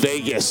lose in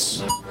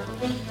Vegas.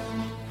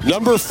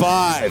 Number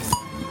 5,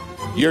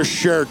 your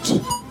shirt.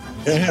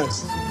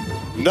 Yes.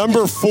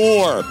 Number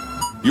 4,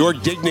 your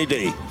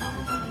dignity.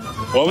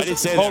 What was I didn't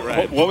say that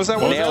right. What was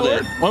that word? Nailed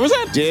it. What was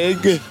that?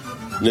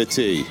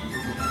 Dignity.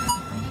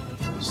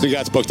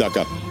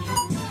 StugottsBook.com.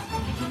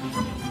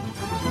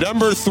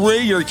 Number 3,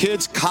 your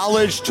kid's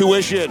college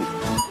tuition.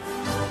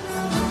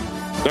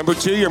 Number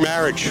 2, your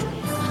marriage.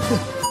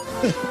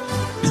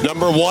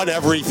 Number 1,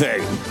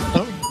 everything.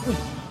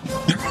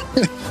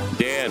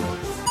 Dan,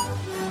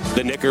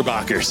 the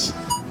Knickerbockers.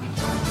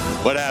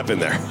 What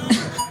happened there?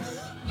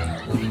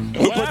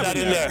 Who put that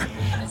in there?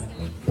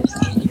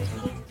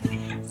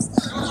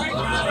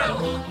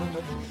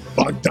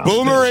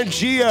 Boomer and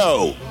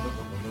Gio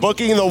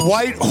booking the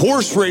white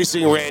horse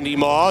racing Randy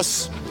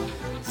Moss,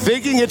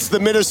 thinking it's the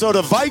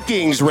Minnesota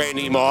Vikings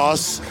Randy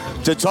Moss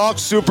to talk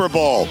Super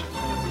Bowl.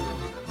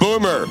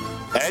 Boomer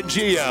and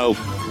Gio,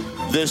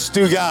 the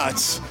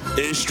Stugotz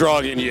is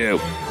strong in you.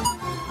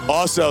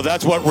 Also,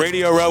 that's what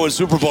Radio Row and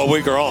Super Bowl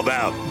week are all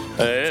about.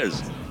 It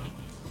is.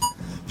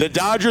 The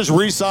Dodgers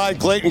re-signed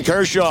Clayton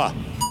Kershaw.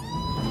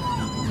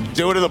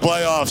 Do it in the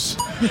playoffs.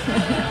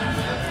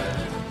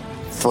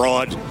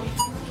 Fraud.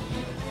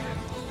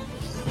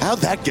 How'd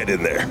that get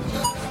in there?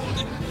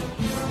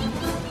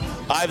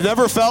 I've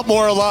never felt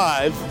more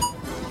alive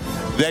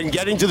than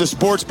getting to the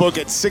sports book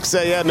at 6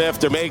 a.m.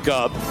 after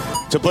makeup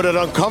to put an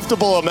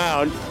uncomfortable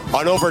amount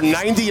on over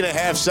 90 and a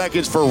half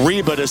seconds for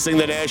Reba to sing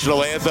the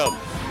national anthem.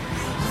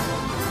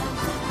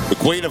 The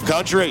Queen of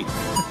Country.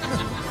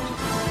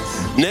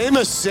 Name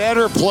a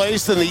sadder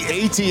place than the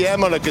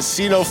ATM on a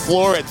casino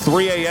floor at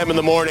 3 a.m. in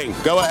the morning.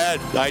 Go ahead.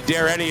 I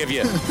dare any of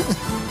you.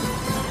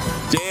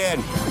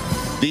 Dan,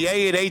 the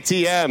A in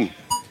ATM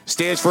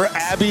stands for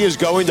Abby is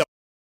going to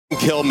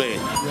kill me.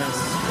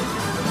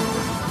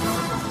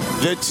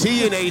 The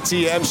T in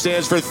ATM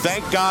stands for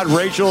thank God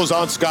Rachel is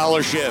on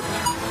scholarship.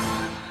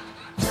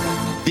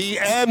 The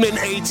M in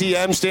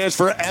ATM stands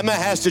for Emma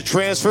has to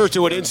transfer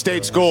to an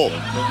in-state school.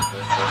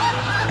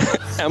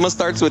 Emma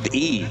starts with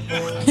E.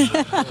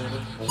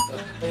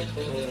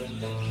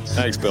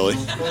 Thanks, Billy.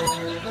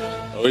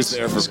 Always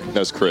there for me.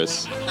 That's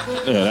Chris.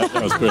 Yeah,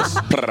 that was Chris.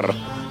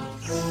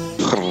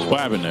 What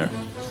happened there?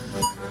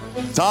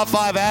 Top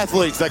 5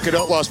 athletes that could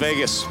out Las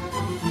Vegas.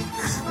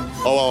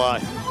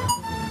 OLI.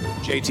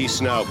 JT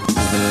Snow.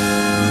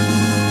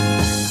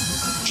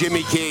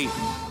 Jimmy Key.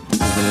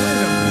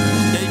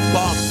 Nate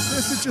Bump.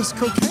 This is just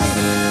cocaine.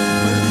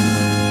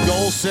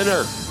 Joel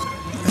Sinner.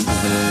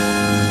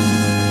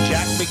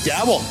 Jack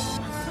McDowell.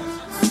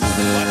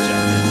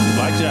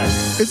 Blackjack.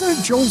 Isn't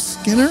it Joel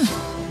Skinner?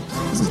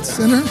 Is it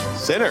Sinner?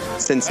 Sinner.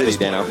 Sin City,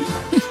 Dano.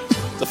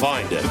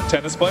 Defined it.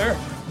 Tennis player?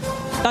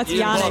 That's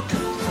Yannick.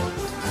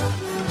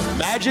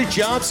 Magic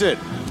Johnson.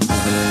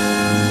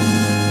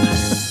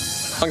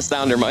 Tongue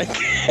sounder, Mike.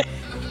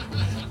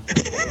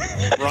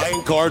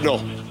 Ryan Cardinal.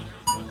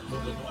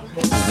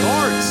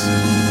 Cards.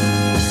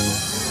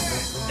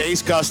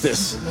 Ace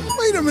Custis.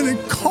 Wait a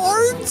minute,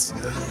 cards?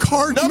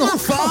 Cardinal. Number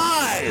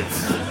 5.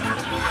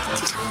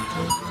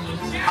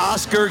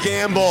 Oscar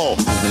Gamble.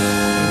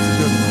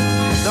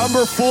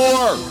 Number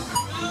 4.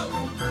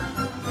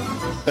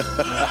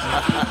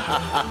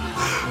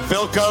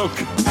 Phil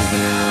Koch.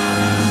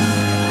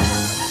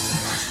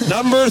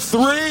 Number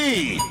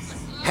 3.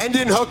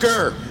 Hendon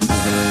Hooker.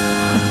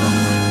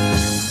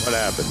 What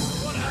happened?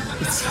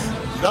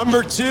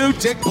 Number 2,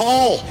 Dick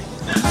Paul.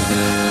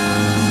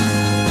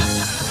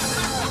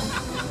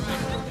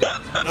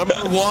 Number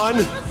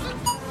 1,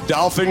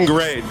 Dolphin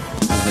Grade.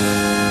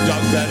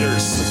 Doug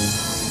Betters.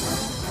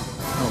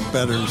 Oh,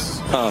 Betters.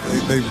 Oh,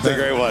 that's a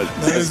great one.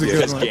 That is a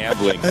good That's one.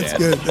 gambling, That's man.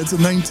 good. That's a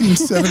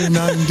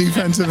 1979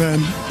 defensive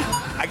end.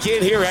 I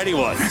can't hear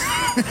anyone.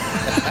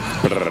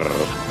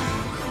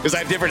 Because I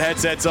have different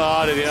headsets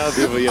on and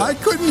people, I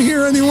couldn't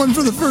hear anyone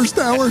for the first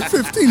hour and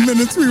 15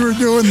 minutes we were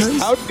doing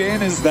this. How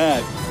Dan is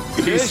that?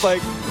 He's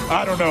like,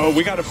 I don't know,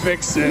 we got to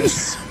fix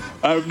this.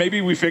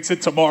 Maybe we fix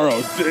it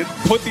tomorrow.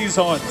 Put these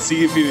on,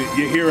 see if you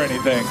hear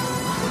anything.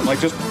 Like,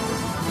 just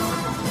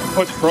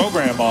put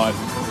program on.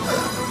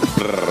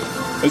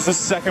 It's the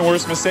second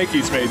worst mistake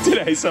he's made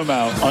today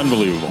somehow.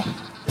 Unbelievable.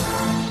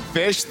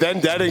 Fish, then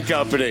Dead and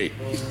Company.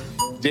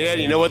 Dan,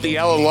 you know what the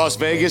L in Las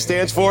Vegas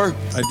stands for?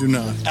 I do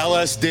not.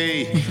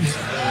 LSD.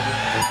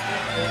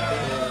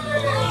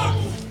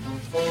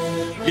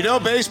 You know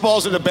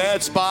baseball's in a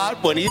bad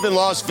spot when even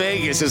Las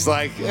Vegas is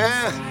like,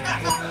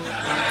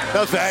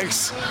 no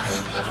thanks.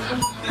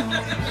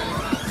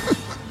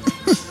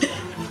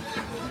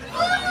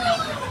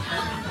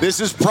 This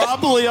is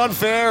probably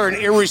unfair and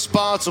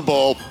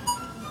irresponsible,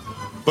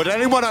 but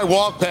anyone I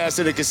walk past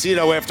at a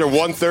casino after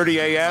 1:30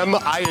 a.m.,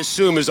 I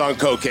assume is on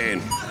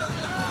cocaine.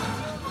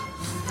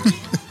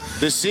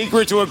 The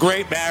secret to a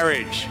great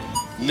marriage: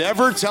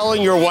 never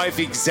telling your wife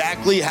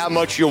exactly how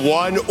much you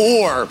won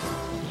or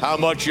how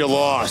much you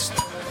lost.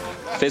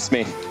 Fist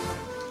me.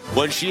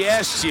 When she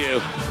asks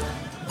you,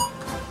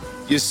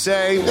 you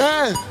say,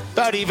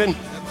 about even.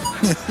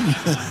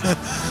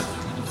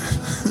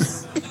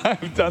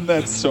 I've done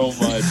that so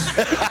much.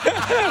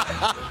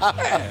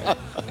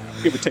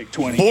 Give or take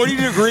 20. 40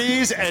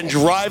 degrees and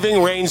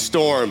driving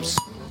rainstorms.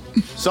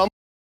 Some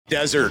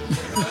desert.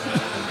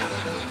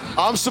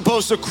 I'm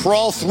supposed to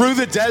crawl through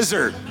the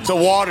desert to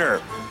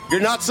water.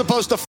 You're not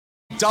supposed to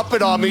dump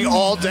it on me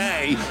all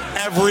day,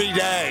 every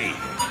day.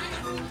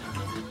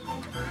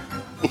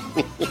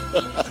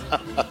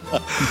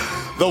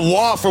 The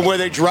walk from where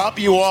they drop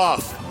you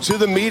off to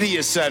the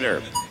media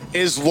center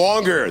is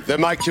longer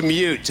than my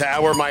commute to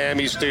our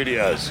Miami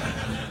studios.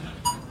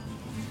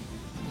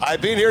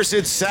 I've been here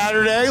since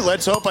Saturday.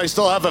 Let's hope I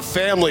still have a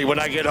family when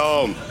I get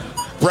home.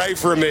 Pray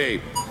for me.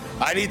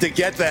 I need to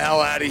get the hell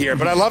out of here,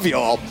 but I love you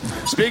all.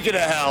 Speaking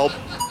of hell,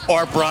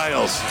 Art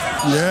Briles.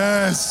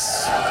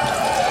 Yes.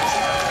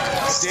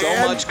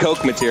 So much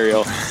Coke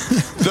material.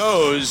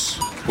 Those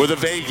were the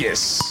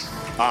Vegas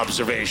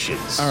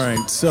observations. All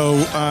right, so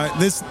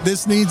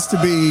this needs to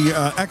be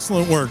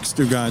excellent work,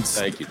 Stugotz.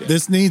 Thank you, Dan.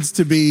 This needs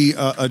to be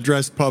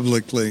addressed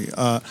publicly.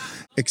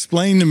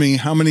 Explain to me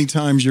how many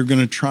times you're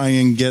going to try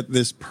and get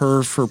this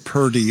purr for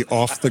Purdy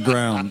off the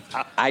ground.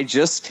 I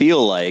just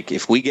feel like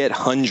if we get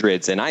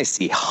hundreds, and I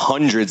see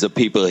hundreds of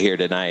people here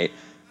tonight,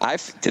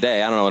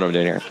 today, I don't know what I'm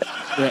doing here.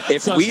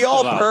 If we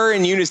all purr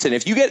in unison,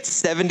 if you get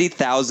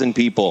 70,000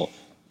 people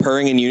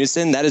purring in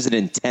unison, that is an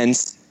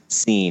intense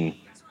scene.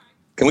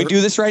 Can we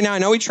do this right now? I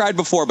know we tried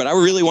before, but I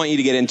really want you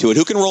to get into it.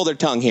 Who can roll their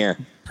tongue here?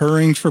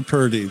 Purring for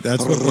Purdy.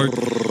 That's what we're...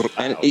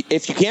 And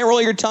if you can't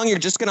roll your tongue, you're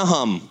just going to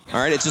hum. All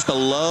right? It's just a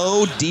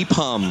low, deep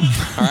hum.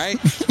 All right?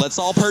 Let's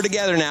all purr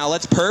together now.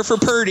 Let's purr for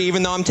Purdy,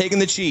 even though I'm taking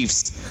the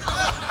Chiefs.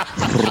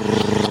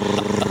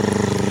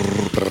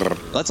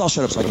 Let's all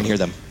shut up so I can hear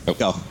them.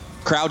 Go.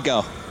 Crowd,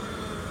 go.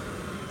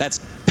 That's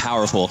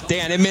Powerful.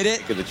 Dan, admit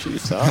it. Look at the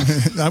Chiefs,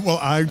 huh? Well,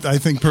 I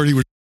think Purdy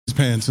would his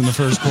pants in the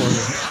first quarter.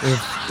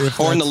 If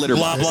or in the litter.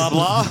 Blah, blah,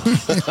 blah.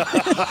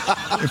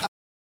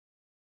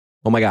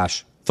 Oh my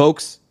gosh.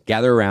 Folks,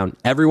 gather around.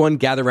 Everyone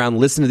gather around.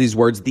 Listen to these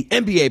words. The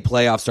NBA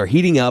playoffs are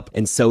heating up,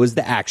 and so is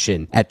the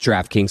action at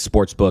DraftKings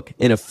Sportsbook,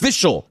 an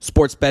official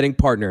sports betting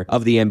partner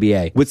of the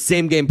NBA. With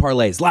same-game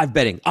parlays, live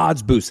betting,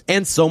 odds boosts,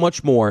 and so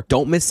much more,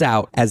 don't miss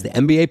out as the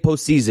NBA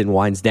postseason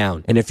winds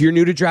down. And if you're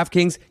new to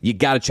DraftKings, you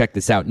got to check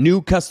this out.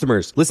 New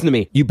customers, listen to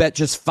me. You bet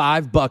just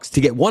 $5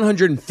 to get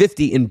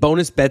 $150 in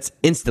bonus bets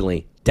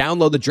instantly.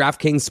 Download the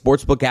DraftKings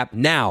Sportsbook app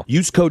now.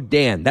 Use code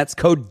DAN. That's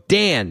code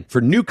DAN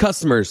for new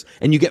customers,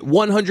 and you get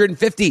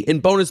 $150 in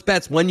bonus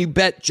bets when you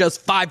bet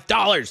just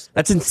 $5.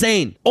 That's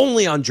insane.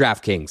 Only on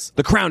DraftKings.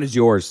 The crown is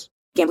yours.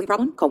 Gambling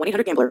problem? Call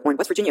 1-800-GAMBLER. Or in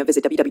West Virginia,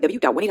 visit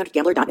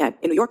www.1800gambler.net.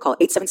 In New York, call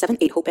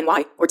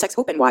 877-8-HOPE-NY or text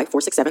HOPE-NY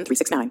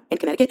 467-369. In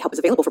Connecticut, help is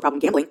available for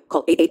problem gambling.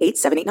 Call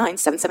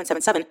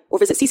 888-789-7777 or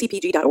visit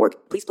ccpg.org.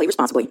 Please play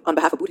responsibly. On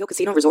behalf of Boot Hill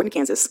Casino Resort in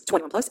Kansas.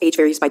 21 plus. Age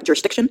varies by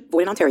jurisdiction.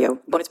 Void in Ontario.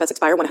 Bonus bets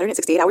expire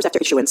 168 hours after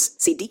issuance.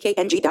 See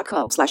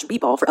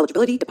dkng.co/bball for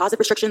eligibility, deposit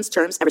restrictions,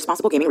 terms, and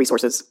responsible gaming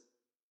resources.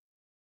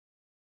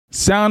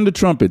 Sound the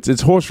trumpets.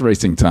 It's horse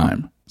racing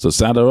time. So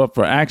saddle up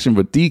for action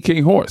with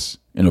DK Horse,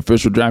 an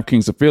official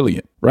DraftKings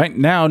affiliate. Right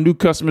now, new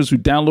customers who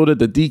downloaded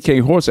the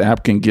DK Horse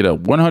app can get a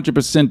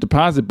 100%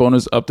 deposit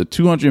bonus up to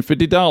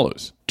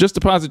 $250. Just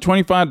deposit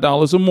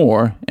 $25 or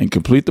more and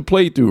complete the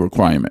playthrough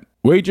requirement.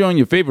 Wager on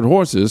your favorite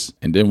horses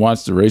and then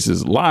watch the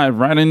races live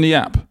right in the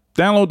app.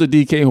 Download the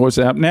DK Horse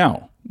app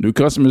now. New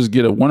customers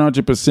get a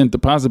 100%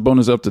 deposit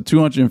bonus up to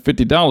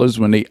 $250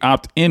 when they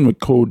opt in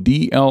with code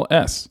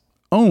DLS.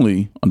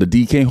 Only on the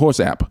DK Horse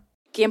app.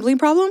 Gambling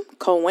problem?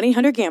 Call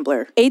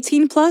 1-800-GAMBLER.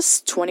 18 plus,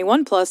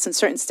 21 plus in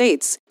certain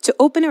states. To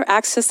open or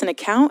access an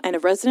account and a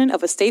resident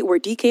of a state where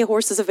DK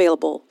Horse is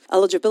available.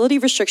 Eligibility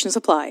restrictions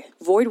apply.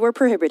 Void where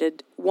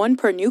prohibited. One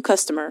per new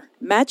customer.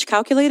 Match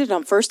calculated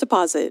on first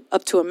deposit.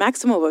 Up to a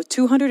maximum of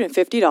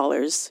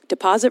 $250.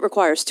 Deposit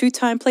requires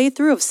 2-time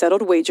playthrough of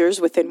settled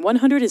wagers within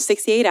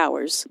 168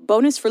 hours.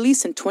 Bonus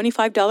release in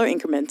 $25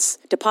 increments.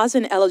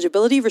 Deposit and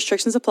eligibility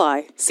restrictions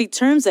apply. See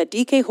terms at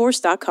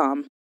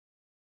dkhorse.com.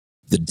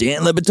 The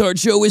Dan Le Batard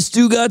Show with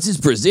Stugotz is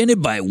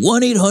presented by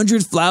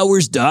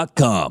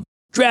 1-800-Flowers.com.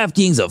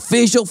 DraftKings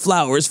official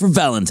flowers for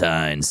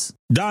Valentine's.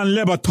 Dan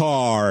Le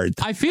Batard.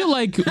 I feel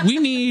like we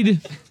need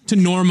to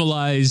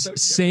normalize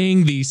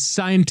saying these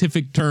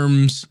scientific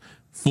terms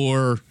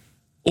for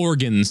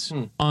organs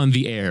on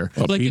the air.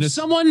 Like penis? If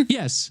someone,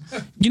 yes.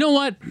 You know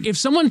what? If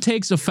someone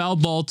takes a foul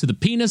ball to the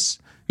penis,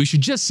 we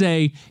should just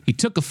say he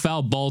took a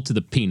foul ball to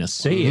the penis.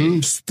 Say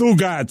it.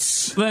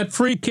 Stugotz. That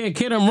free kick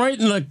hit him right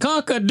in the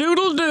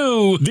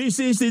cock-a-doodle-doo. This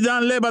is the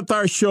Dan Le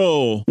Batard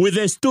Show with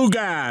the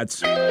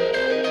Stugotz.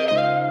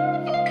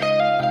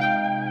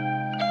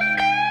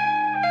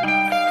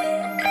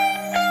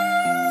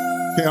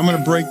 Okay, I'm going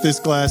to break this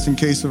glass in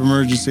case of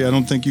emergency. I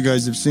don't think you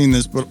guys have seen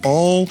this, but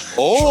all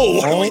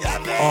show,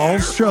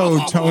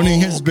 Tony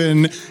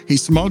he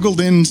smuggled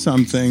in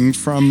something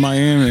from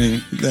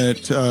Miami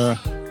that,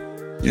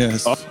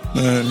 yes.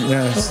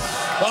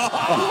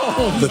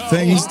 The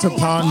Things to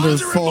Ponder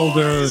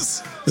folder.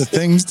 The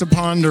Things to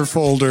Ponder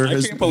folder. I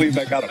can't believe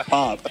that got a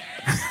pop.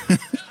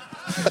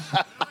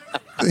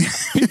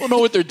 People know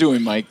what they're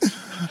doing, Mike.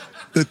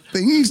 The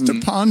Things to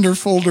Ponder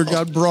folder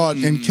got brought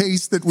in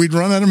case that we'd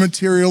run out of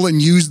material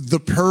and use the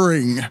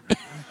purring.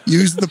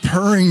 Use the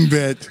purring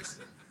bit.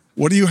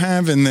 What do you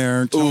have in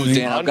there, Tony? Ooh,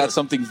 Dan, I've got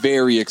something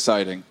very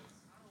exciting.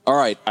 All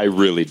right. I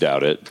really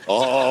doubt it.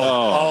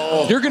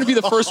 You're going to be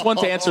the first one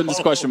to answer this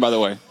question, by the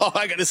way. Oh,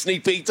 I got a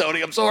sneak peek,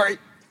 Tony. I'm sorry.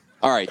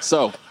 All right,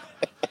 so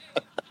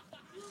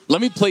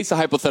let me place a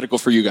hypothetical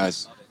for you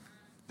guys.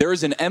 There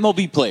is an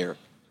MLB player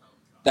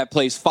that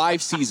plays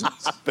 5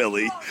 seasons.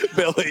 Billy.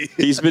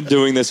 He's been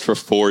doing this for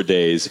 4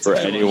 days for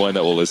anyone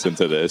that will listen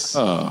to this.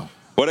 Oh.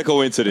 What a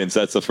coincidence.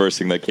 That's the first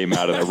thing that came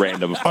out of a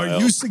random file. Are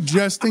you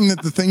suggesting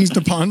that the Things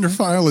to Ponder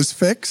file is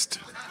fixed?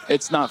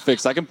 It's not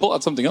fixed. I can pull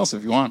out something else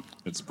if you want.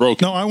 It's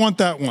broken. No, I want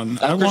that one.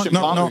 I want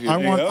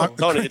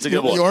Tony, it's a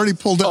good one. You already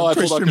pulled out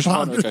Christian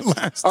Ponder okay.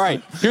 last All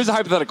right, here's a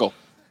hypothetical.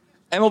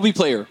 MLB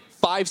player,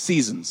 5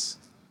 seasons.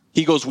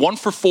 He goes 1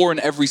 for 4 in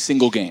every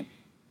single game.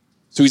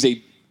 So he's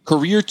a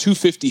career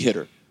 250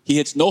 hitter. He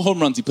hits no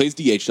home runs. He plays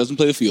DH, doesn't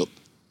play the field.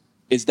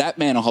 Is that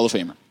man a Hall of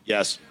Famer?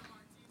 Yes.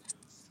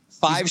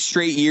 5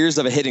 straight years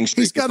of a hitting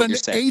streak. He's got an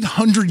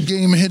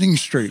 800-game hitting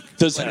streak.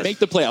 Does he make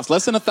the playoffs?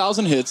 Less than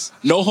 1,000 hits,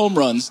 no home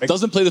runs,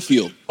 doesn't play the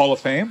field. Hall of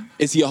Fame?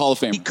 Is he a Hall of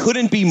Famer? He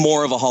couldn't be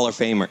more of a Hall of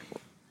Famer.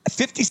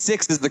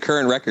 56 is the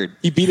current record.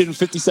 He beat it in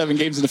 57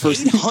 games in the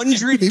first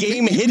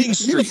 800-game hitting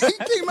streak.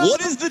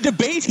 What is the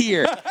debate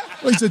here?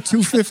 Well, he's a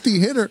 250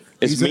 hitter.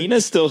 Is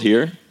Mina still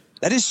here?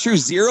 That is true.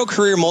 0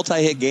 career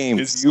multi-hit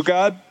games. Is you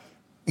God?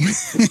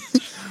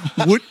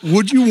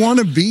 Would you want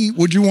to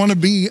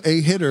be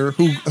a hitter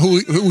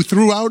who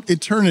throughout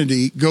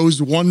eternity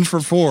goes 1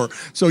 for 4?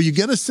 So you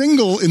get a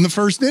single in the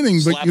first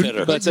inning, but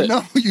you're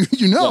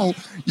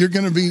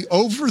going to be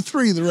 0 for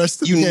 3 the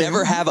rest of the game. You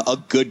never have a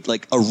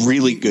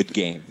really good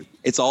game.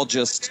 It's all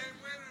just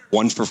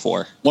 1 for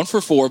 4. 1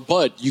 for 4,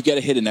 but you get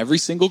a hit in every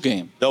single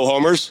game. No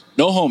homers?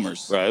 No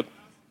homers. Right.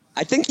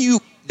 I think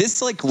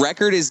this like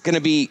record is going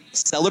to be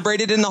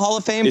celebrated in the Hall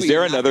of Fame. Is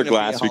there another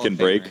glass we can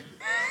break?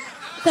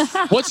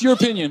 What's your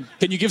opinion?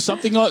 Can you give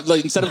something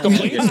like instead of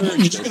complaining? Or are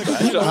you just going to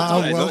complain the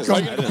whole time? welcome. Are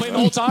you going to complain the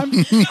whole time?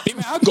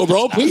 Dime algo,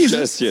 bro, please.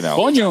 Just,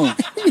 Coño.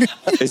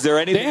 Is there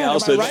anything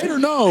else? Am I right or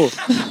no?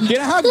 Dime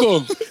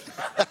algo.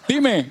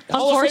 Dime.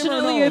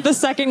 Unfortunately, the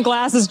second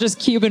glass is just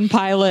Cuban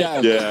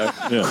Pilot. Yeah.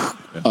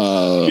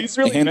 He's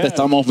really gente, mad.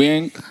 estamos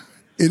bien.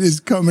 It is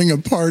coming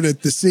apart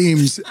at the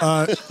seams.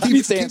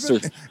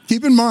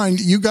 Keep in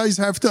mind, you guys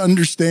have to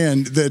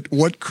understand that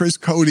what Chris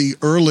Cody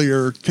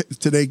earlier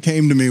today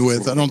came to me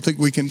with. I don't think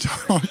we can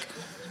talk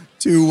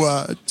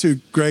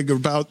to Greg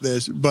about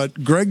this,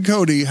 but Greg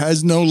Cody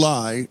has no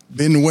lie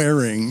been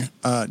wearing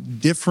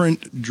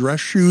different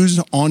dress shoes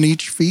on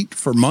each feet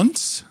for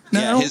months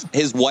now. Yeah,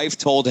 his wife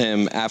told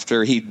him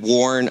after he'd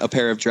worn a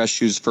pair of dress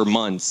shoes for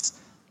months,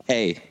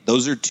 "Hey,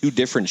 those are 2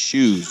 different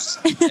shoes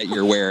that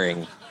you're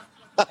wearing."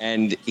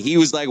 And he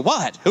was like,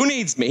 "What? Who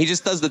needs me?" He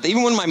just does that.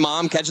 Even when my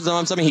mom catches him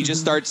on something, he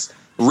just starts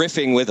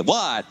riffing with,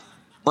 "What?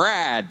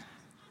 Brad."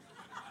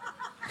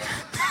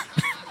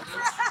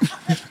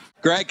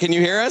 Greg, can you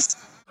hear us?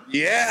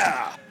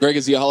 Yeah. Greg,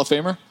 is he a Hall of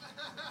Famer?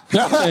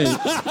 Hey,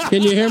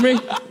 can you hear me?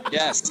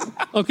 Yes.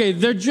 Okay,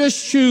 they're just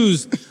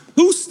shoes.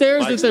 Who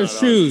stares at their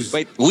shoes?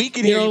 Wait, we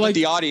can hear you, but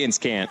the audience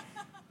can't.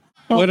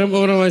 What am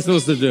I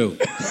supposed to do?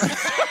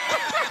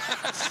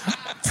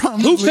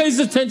 Who pays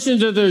attention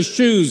to their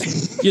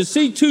shoes? You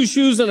see 2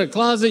 shoes in a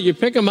closet, you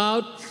pick them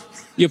out,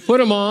 you put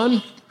them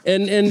on,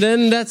 and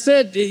then that's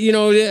it. You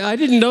know, I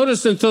didn't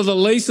notice until the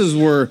laces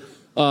were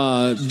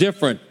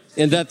different,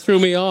 and that threw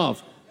me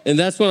off. And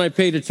that's when I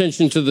paid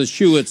attention to the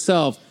shoe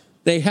itself.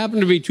 They happen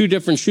to be 2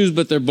 different shoes,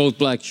 but they're both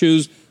black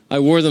shoes. I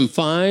wore them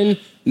fine.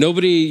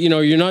 Nobody,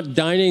 you're not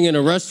dining in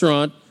a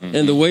restaurant,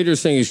 and the waiter's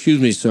saying,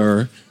 "Excuse me,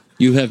 sir,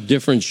 you have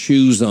different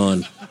shoes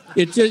on."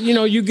 It just,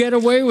 you get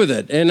away with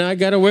it, and I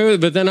got away with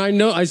it. But then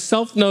I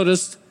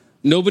self-noticed.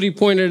 Nobody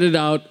pointed it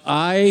out.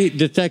 I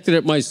detected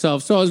it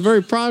myself, so I was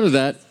very proud of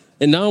that.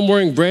 And now I'm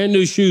wearing brand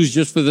new shoes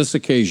just for this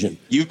occasion.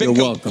 You're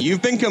welcome.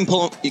 You've been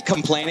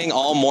complaining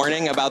all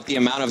morning about the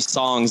amount of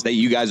songs that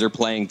you guys are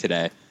playing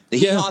today. The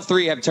Hee Haw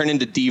 3 have turned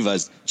into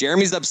divas.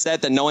 Jeremy's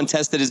upset that no one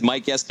tested his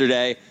mic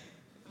yesterday.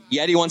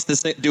 Yeti wants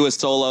to do a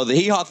solo. The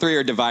Hee Haw 3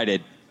 are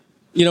divided.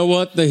 You know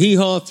what? The Hee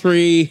Haw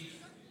 3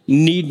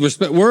 need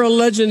respect. We're a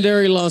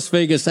legendary Las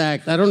Vegas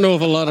act. I don't know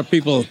if a lot of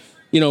people,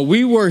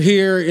 we were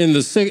here in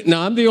the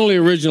now I'm the only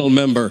original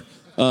member.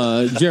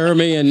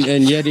 Jeremy and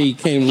Yeti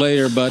came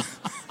later, but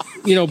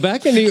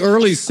back in the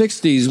early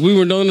 60s, we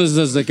were known as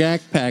the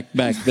Zagak Pack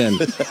back then.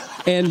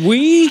 And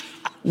we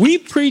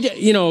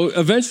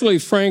eventually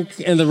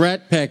Frank and the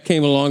Rat Pack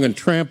came along and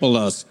trampled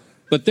us.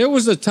 But there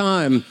was a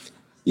time,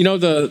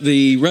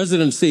 the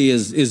residency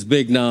is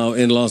big now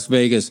in Las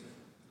Vegas.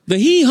 The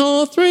Hee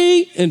Haw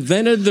 3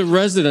 invented the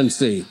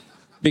residency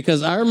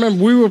because I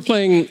remember we were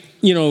playing,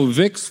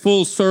 Vic's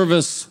Full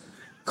Service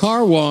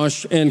Car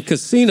Wash and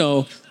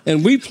Casino,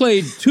 and we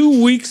played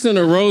 2 weeks in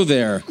a row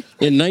there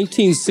in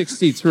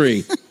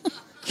 1963.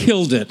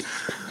 Killed it.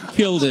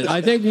 I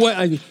think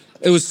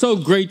it was so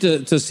great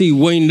to see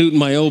Wayne Newton,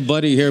 my old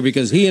buddy here,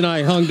 because he and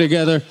I hung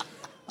together.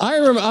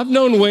 I've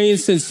known Wayne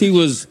since he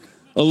was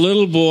a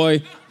little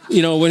boy.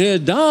 When he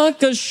had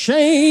Donka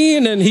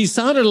Shane, and he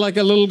sounded like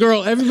a little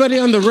girl. Everybody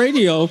on the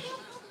radio,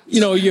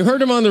 you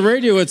heard him on the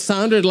radio, it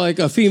sounded like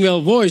a female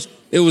voice.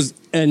 It was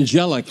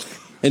angelic.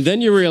 And then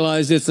you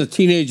realize it's a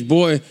teenage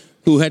boy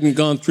who hadn't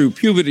gone through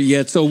puberty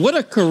yet. So what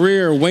a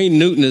career Wayne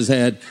Newton has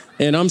had.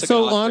 And I'm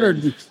so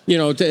honored,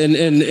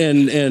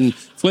 and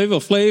Flava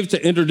Flav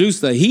to introduce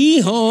the Hee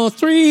Haw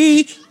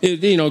 3.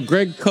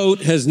 Greg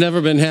Coate has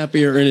never been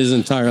happier in his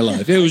entire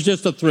life. It was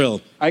just a thrill.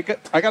 I got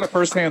a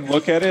firsthand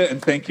look at it,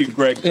 and thank you,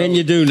 Greg Coate. And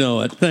you do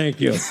know it. Thank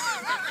you.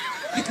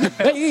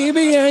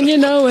 Baby, and you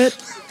know it.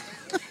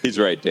 He's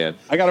right, Dan.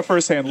 I got a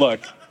firsthand look.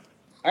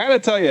 I got to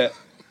tell you,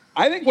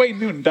 I think Wayne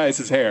Newton dyes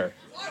his hair.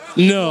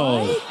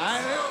 No.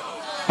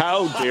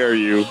 How dare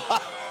you?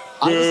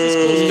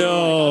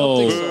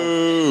 No.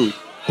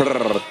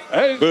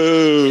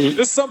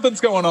 Hey,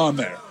 something's going on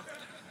there.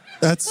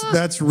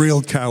 That's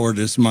real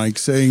cowardice, Mike,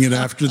 saying it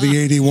after the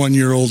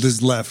 81-year-old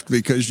is left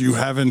because you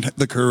haven't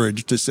the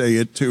courage to say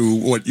it to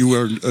what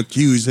you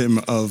accuse him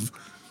of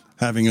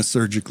having a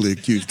surgically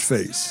accused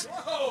face.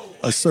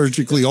 A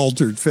surgically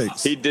altered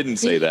face. He didn't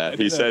say that.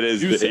 He said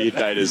he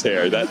dyed his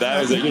hair. You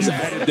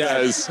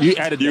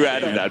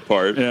added that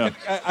part. Yeah.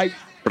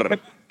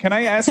 Can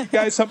I ask you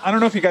guys something? I don't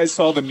know if you guys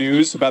saw the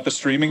news about the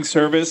streaming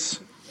service,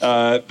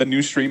 the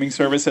new streaming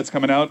service that's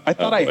coming out. I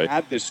thought I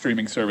had this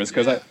streaming service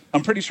because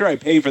I'm pretty sure I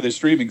pay for this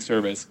streaming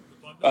service.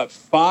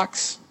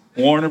 Fox,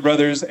 Warner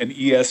Brothers, and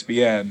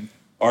ESPN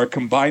are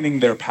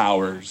combining their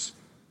powers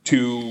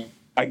to,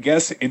 I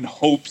guess, in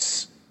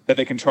hopes that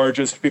they can charge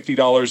us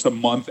 $50 a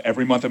month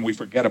every month and we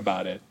forget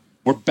about it.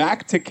 We're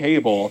back to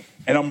cable,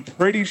 and I'm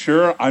pretty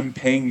sure I'm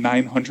paying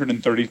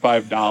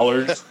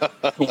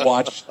 $935 to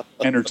watch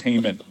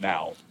entertainment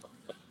now.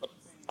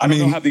 I don't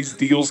know how these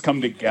deals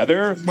come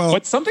together,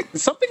 but something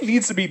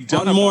needs to be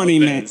done. One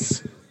morning, man.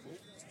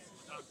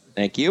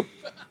 Thank you.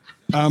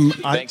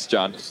 Thanks,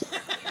 John.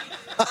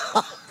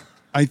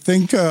 I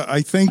think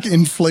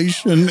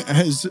inflation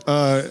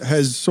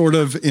has sort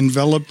of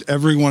enveloped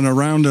everyone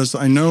around us.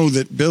 I know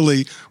that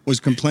Billy was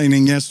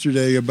complaining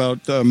yesterday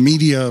about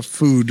media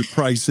food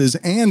prices,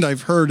 and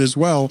I've heard as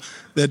well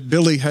that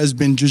Billy has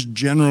been just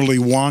generally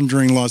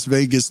wandering Las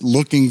Vegas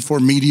looking for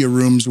media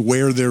rooms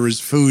where there is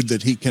food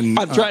that he can.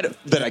 I'm trying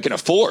that I can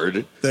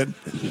afford. That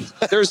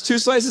there's 2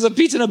 slices of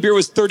pizza and a beer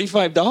was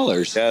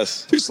 $35.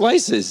 Yes, 2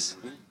 slices.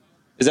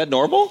 Is that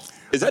normal?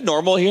 Is that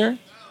normal here?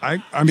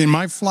 I mean,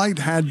 my flight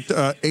had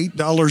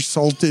 $8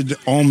 salted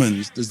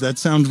almonds. Does that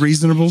sound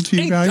reasonable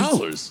to you guys?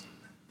 $8?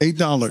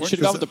 $8. Should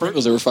have gone with the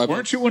Pringles. They were $5.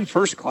 Weren't you in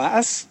first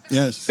class?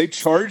 Yes. They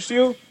charged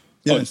you?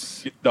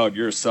 Yes. Oh, dog,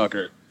 you're a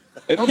sucker.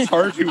 They don't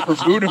charge you for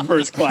food in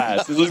first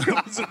class.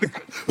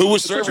 Who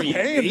was serving you?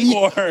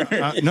 Paying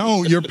for?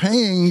 No, you're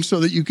paying so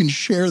that you can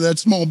share that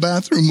small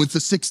bathroom with the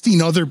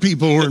 16 other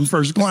people who are in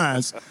first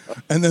class,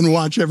 and then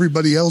watch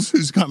everybody else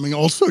who's coming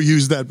also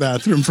use that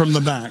bathroom from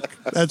the back.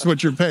 That's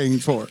what you're paying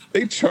for.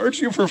 They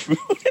charge you for food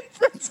in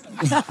first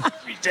class?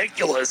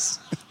 Ridiculous.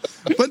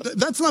 But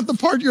that's not the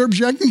part you're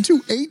objecting to.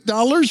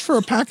 $8 for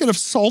a packet of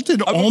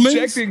salted almonds? I'm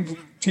objecting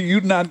to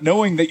you not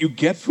knowing that you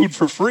get food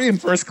for free in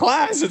first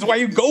class. It's why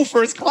you go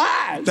first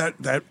class.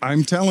 That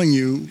I'm telling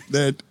you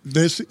that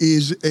this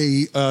is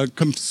a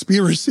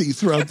conspiracy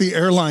throughout the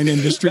airline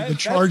industry to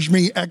charge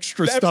me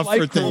extra stuff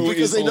for things.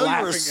 Because they know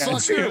you're a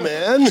sucker,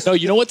 man. No,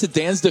 you know what? To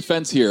Dan's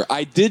defense here,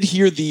 I did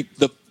hear the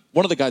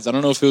one of the guys, I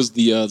don't know if it was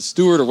the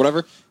steward or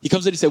whatever, he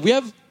comes in and said, we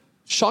have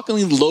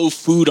shockingly low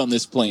food on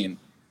this plane.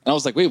 And I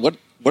was like, wait, what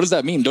does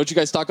that mean? Don't you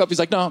guys stock up? He's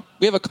like, no,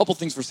 we have a couple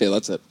things for sale.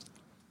 That's it.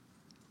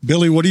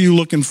 Billy, what are you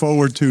looking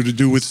forward to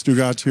do with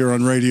Stugotz here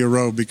on Radio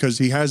Row? Because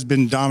he has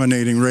been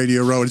dominating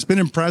Radio Row. It's been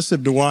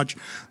impressive to watch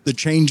the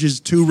changes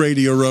to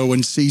Radio Row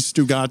and see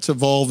Stugotz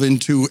evolve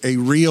into a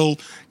real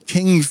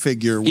king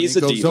figure when He's he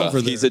a goes diva.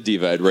 over there. He's a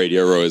diva at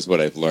Radio Row is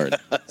what I've learned.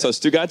 So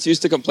Stugotz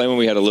used to complain when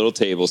we had a little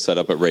table set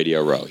up at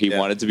Radio Row. He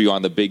wanted to be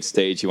on the big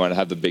stage. He wanted to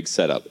have the big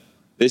setup.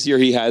 This year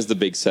he has the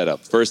big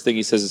setup. First thing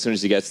he says as soon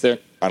as he gets there,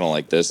 I don't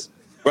like this.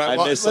 Right,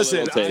 well,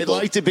 listen, I'd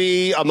like to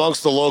be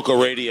amongst the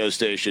local radio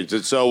stations.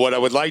 And so what I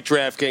would like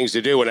DraftKings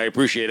to do, and I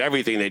appreciate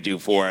everything they do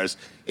for us,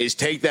 is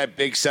take that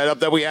big setup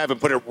that we have and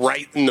put it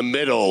right in the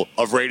middle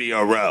of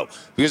Radio Row.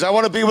 Because I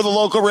want to be with the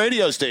local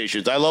radio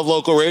stations. I love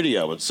local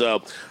radio. And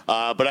so,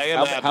 but I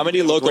am How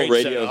many local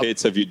radio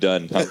hits have you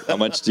done? How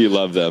much do you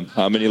love them?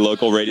 How many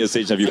local radio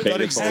stations have you paid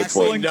it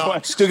for? No,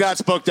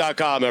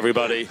 StugottsBook.com,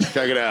 everybody.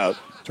 Check it out.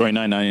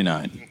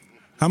 $29.99.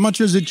 How much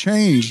has it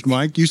changed,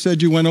 Mike? You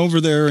said you went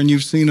over there and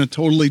you've seen a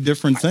totally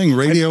different thing.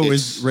 Radio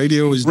is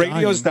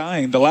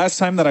dying. The last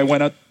time that I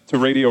went up to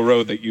Radio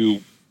Row that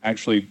you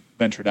actually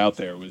ventured out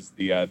there was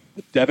the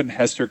Devin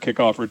Hester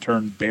kickoff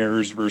return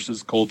Bears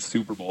versus Colts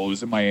Super Bowl. It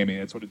was in Miami.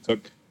 That's what it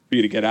took for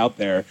you to get out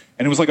there.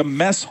 And it was like a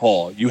mess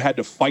hall. You had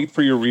to fight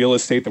for your real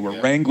estate. There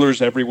were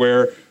wranglers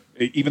everywhere.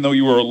 Even though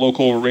you were a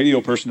local radio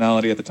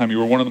personality at the time, you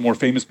were one of the more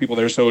famous people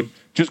there. So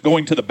just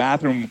going to the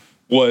bathroom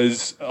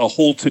was a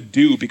whole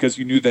to-do because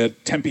you knew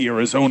that Tempe,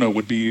 Arizona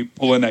would be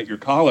pulling at your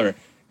collar.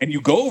 And you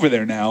go over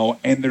there now,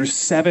 and there's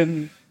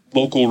 7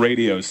 local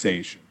radio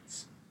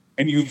stations.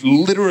 And you've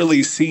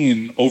literally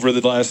seen over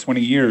the last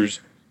 20 years,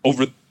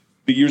 over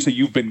the years that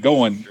you've been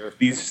going,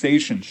 these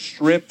stations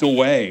stripped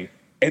away.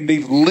 And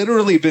they've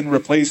literally been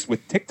replaced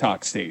with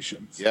TikTok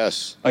stations.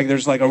 Yes. Like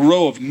there's like a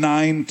row of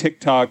 9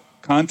 TikTok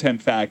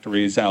content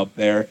factories out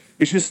there.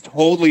 It's just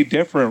totally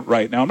different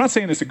right now. I'm not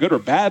saying it's a good or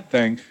bad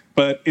thing,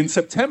 but in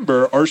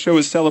September, our show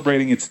is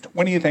celebrating its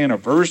 20th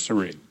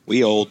anniversary.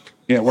 We old.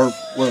 Yeah, we're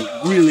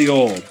really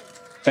old.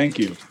 Thank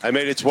you. I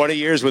made it 20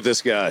 years with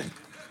this guy.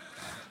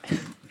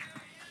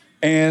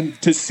 And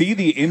to see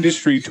the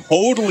industry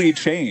totally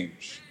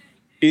change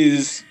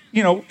is,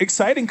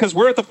 exciting because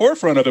we're at the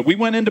forefront of it. We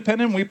went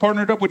independent, we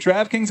partnered up with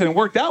DraftKings, and it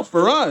worked out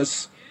for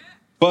us.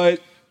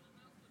 But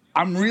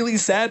I'm really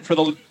sad for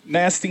the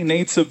nasty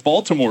Nates of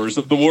Baltimore's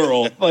of the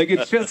world. Like,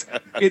 it's just,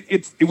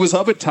 it was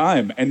of a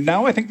time. And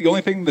now I think the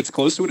only thing that's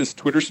close to it is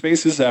Twitter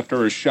Spaces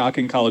after a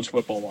shocking college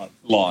football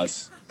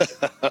loss.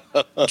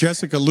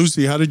 Jessica,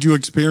 Lucy, how did you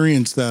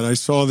experience that? I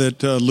saw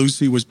that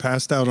Lucy was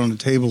passed out on a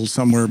table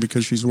somewhere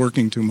because she's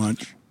working too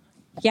much.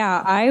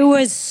 Yeah, I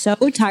was so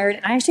tired,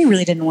 and I actually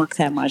really didn't work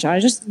that much.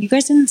 You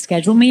guys didn't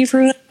schedule me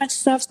for that much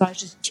stuff, so I was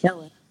just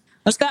chilling.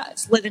 I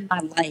was living my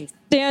life.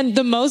 Dan,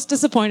 the most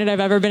disappointed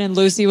I've ever been in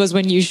Lucy was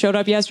when you showed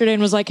up yesterday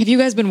and was like, have you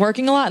guys been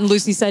working a lot? And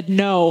Lucy said,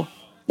 no.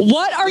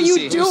 What are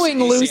you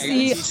doing,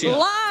 Lucy?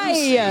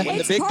 Lie. When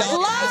the big dog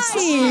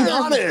lie.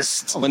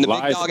 Honest. When the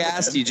big dog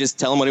asks, you just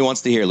tell him what he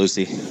wants to hear,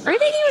 Lucy. I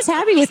think he was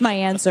happy with my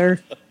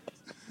answer.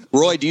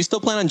 Roy, do you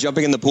still plan on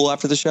jumping in the pool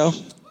after the show?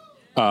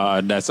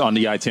 That's on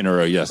the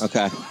itinerary, yes.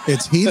 Okay.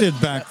 It's heated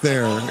back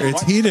there.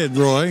 It's heated,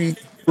 Roy.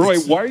 Roy,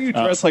 why are you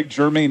dressed like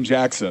Jermaine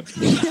Jackson?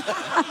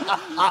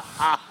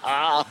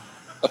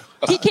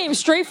 He came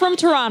straight from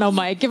Toronto,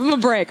 Mike. Give him a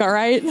break, all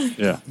right?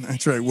 Yeah.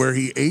 That's right, where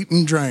he ate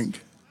and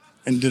drank.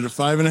 and did a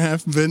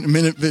 5.5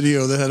 minute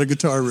video that had a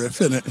guitar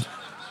riff in it.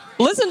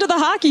 Listen to the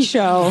hockey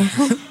show.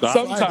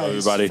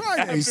 Sometimes, everybody.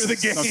 After the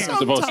game.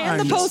 And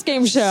the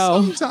post-game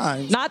show.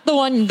 Sometimes. Not the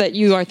one that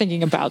you are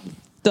thinking about.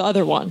 The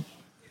other one.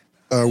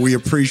 We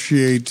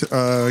appreciate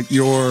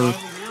your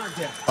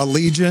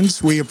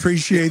allegiance. We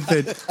appreciate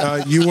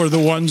that you are the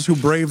ones who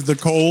braved the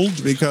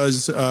cold,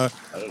 because a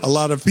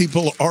lot of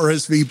people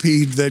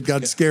RSVP'd that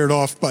got scared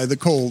off by the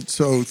cold.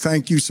 So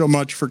thank you so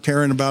much for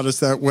caring about us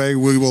that way.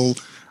 We will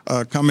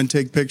come and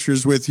take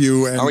pictures with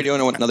you. And are we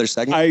doing another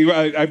segment?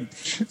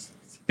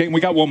 We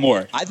got one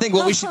more. I think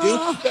what we should do,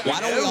 why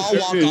don't we all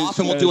walk off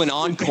and we'll do an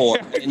encore,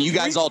 and you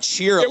guys all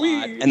cheer a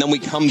lot, and then we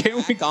come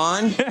back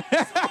on.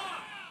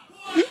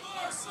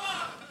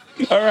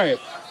 All right,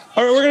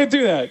 we're gonna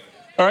do that.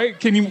 All right,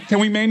 can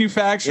we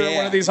manufacture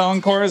one of these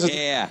encores?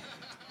 Yeah.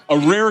 A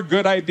rare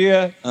good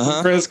idea,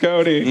 Chris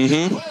Cody.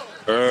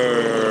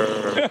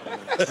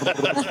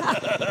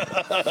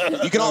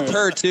 You can all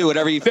purr too,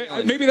 whatever you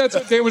feel. Maybe that's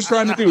what Dan was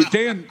trying to do.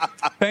 Dan,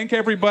 thank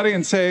everybody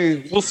and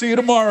say, we'll see you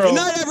tomorrow. Good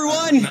night,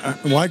 everyone.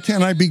 Why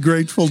can't I be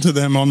grateful to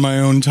them on my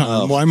own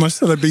time? Why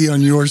must I be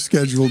on your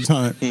scheduled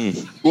time?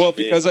 Well,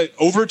 because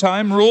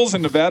overtime rules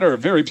in Nevada are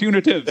very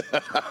punitive.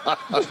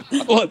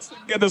 Let's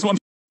get this one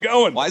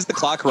going. Why is the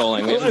clock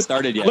rolling? We haven't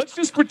started yet. Let's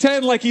just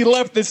pretend like he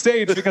left the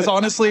stage, because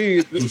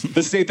honestly,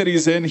 the state that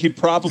he's in, he'd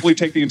probably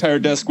take the entire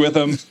desk with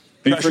him.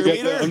 He'd forget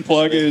to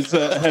unplug his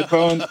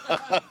headphones.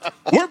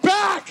 We're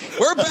back!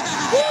 We're back!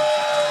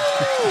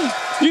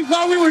 You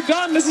thought we were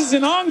done. This is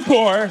an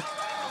encore.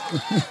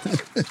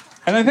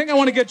 And I think I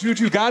want to get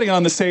Juju Gotti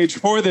on the stage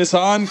for this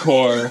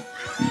encore.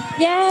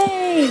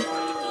 Yay!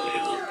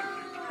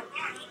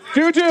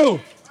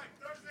 Juju!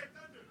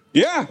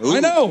 Yeah,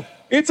 I know.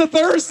 It's a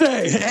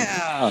Thursday.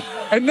 Yeah.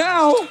 And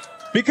now,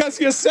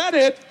 because you said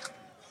it,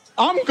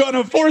 I'm going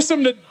to force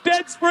him to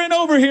dead sprint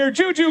over here.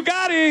 Juju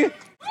Gotti!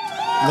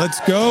 Let's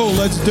go.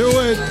 Let's do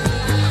it.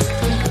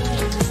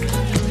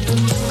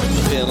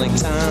 Filling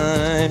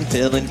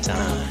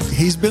time.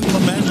 He's been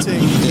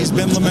lamenting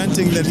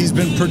that he's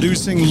been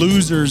producing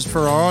losers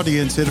for our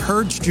audience. It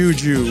hurts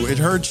Juju. It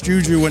hurts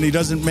Juju when he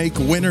doesn't make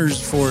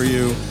winners for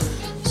you.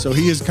 So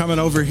he is coming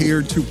over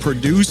here to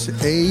produce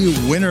a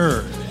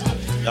winner.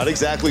 Not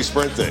exactly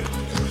sprinting.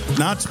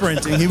 Not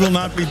sprinting. He will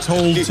not be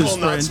told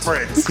to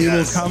sprint. He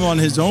will come on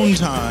his own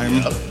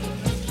time.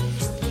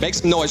 Make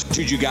some noise for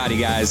Juju Gotti,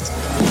 guys.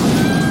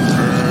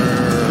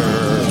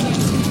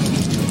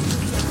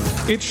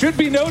 It should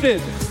be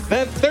noted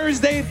that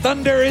Thursday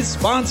Thunder is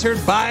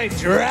sponsored by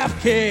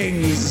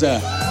DraftKings.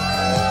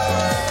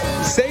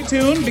 Stay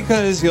tuned,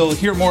 because you'll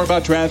hear more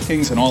about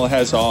DraftKings and all it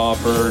has to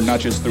offer,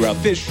 not just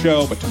throughout this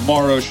show, but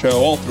tomorrow's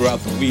show, all throughout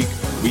the week.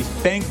 We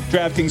thank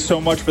DraftKings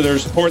so much for their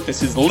support.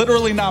 This is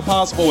literally not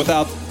possible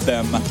without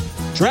them.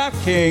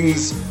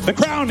 DraftKings, the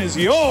crown is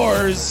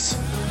yours.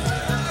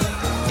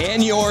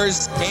 And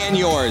yours, and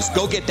yours.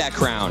 Go get that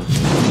crown.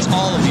 It's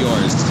all of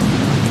yours.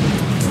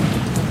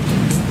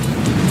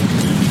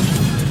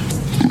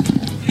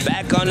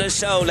 Back on the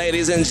show,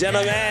 ladies and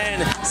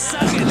gentlemen.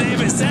 Suck it,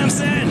 David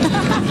Sampson.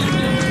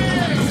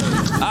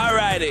 All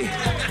righty.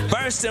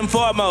 First and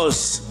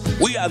foremost,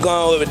 we are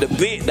going with the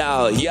big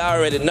dog. You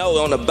already know,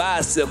 on the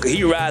bicycle.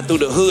 He ride through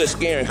the hood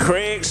scaring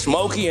Craig,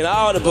 Smokey, and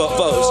all the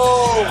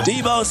folks.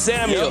 Debo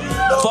Samuel,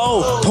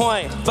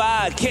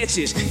 4.5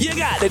 catches. You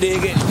got to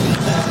dig it.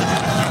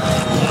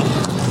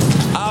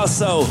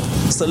 Also,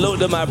 salute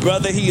to my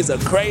brother. He is a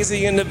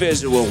crazy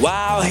individual.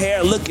 Wild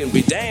hair looking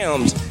be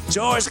damned.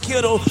 George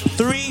Kittle,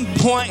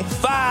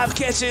 3.5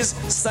 catches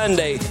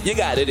Sunday. You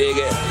got to dig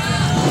it.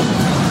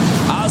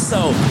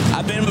 Also,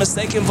 I've been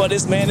mistaken for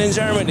this man in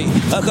Germany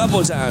a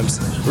couple times.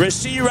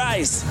 Rashee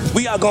Rice,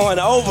 we are going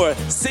over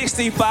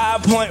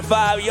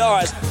 65.5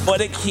 yards for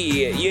the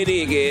kid. You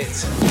dig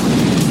it?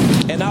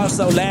 And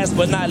also, last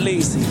but not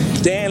least,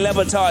 Dan Le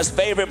Batard's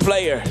favorite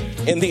player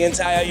in the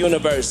entire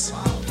universe.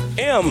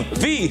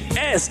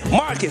 MVS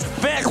Marcus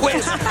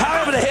Beckwith,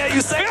 however the hell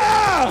you say it.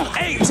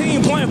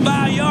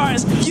 18.5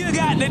 yards. You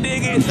got to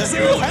dig it.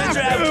 Salute to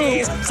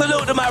DraftKings.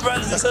 Salute to my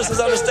brothers and sisters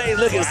on the stage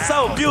looking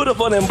so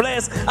beautiful and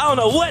blessed. I don't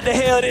know what the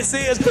hell this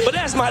is, but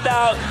that's my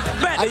dog.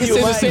 Back to you,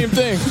 say Mike. the same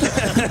thing.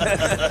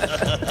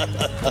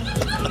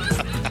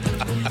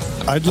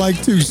 I'd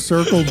like to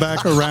circle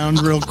back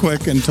around real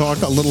quick and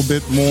talk a little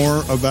bit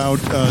more about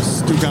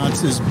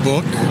Stugotz's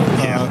book,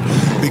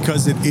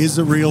 because it is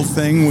a real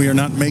thing. We are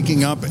not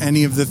making up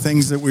any of the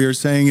things that we are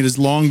saying. It has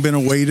long been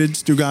awaited,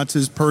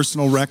 Stugotz's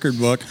personal record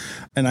book.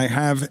 And I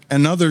have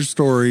another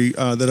story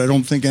that I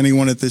don't think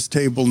anyone at this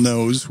table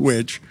knows,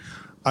 which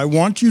I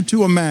want you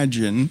to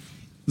imagine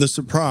the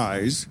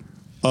surprise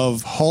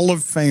of Hall of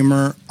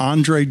Famer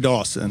Andre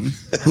Dawson,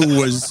 who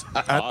was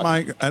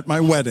at my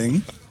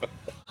wedding.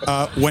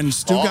 When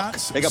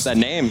Stugotz... Pick up that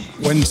name.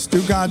 When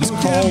Stugotz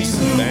calls...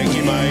 Thank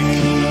you, Mike.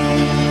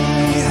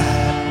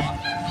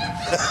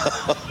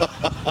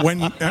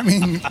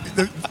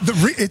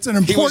 It's an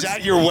important... He was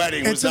at your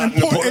wedding. It's an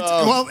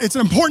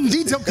important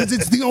detail, because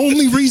it's the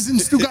only reason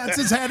Stugotz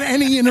has had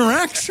any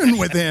interaction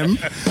with him,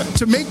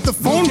 to make the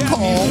phone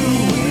call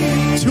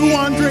to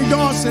Andre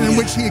Dawson, in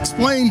which he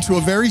explained to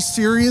a very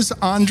serious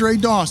Andre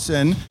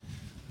Dawson,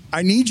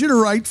 I need you to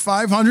write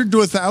 500 to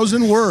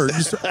 1,000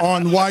 words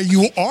on why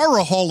you are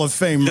a Hall of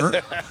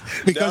Famer,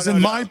 because in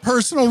my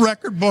personal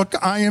record book,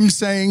 I am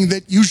saying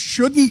that you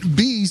shouldn't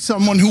be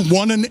someone who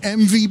won an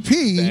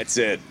MVP. That's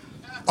it.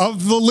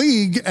 Of the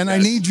league, and I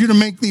need you to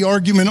make the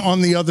argument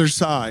on the other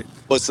side.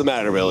 What's the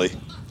matter, Billy?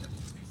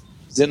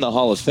 He's in the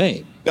Hall of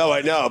Fame. No, I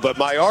know, but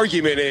my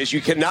argument is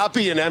you cannot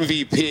be an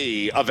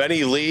MVP of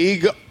any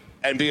league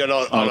and be on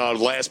a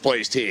last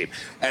place team.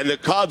 And the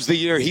Cubs, the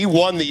year he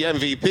won the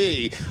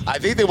MVP, I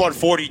think they won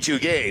 42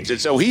 games. And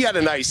so he had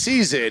a nice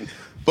season,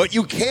 but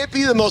you can't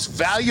be the most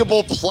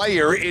valuable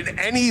player in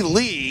any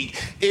league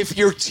if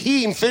your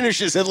team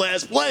finishes in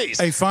last place.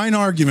 A fine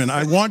argument.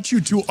 I want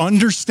you to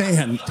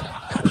understand.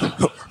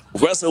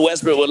 Russell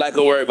Westbrook would like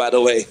a word, by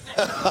the way.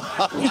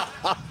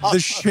 The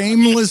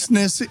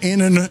shamelessness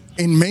in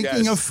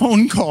making a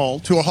phone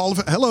call to a Hall of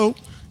Fame. Hello.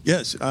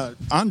 Yes,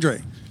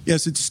 Andre.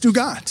 Yes, it's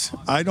Stugotz.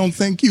 I don't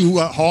think you,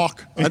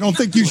 Hawk. I don't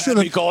think you should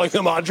have. calling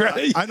him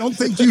Andre? I don't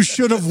think you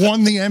should have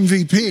won the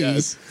MVP.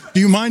 Yes. Do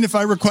you mind if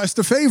I request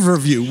a favor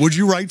of you? Would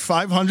you write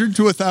 500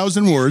 to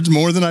 1,000 words,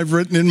 more than I've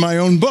written in my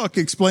own book,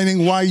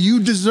 explaining why you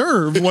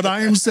deserve what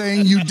I am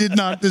saying you did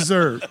not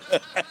deserve?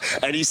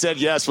 And he said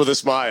yes with a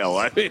smile.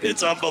 I mean,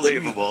 it's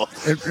unbelievable.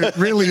 It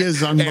really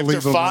is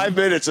unbelievable. After 5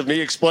 minutes of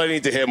me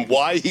explaining to him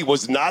why he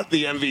was not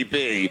the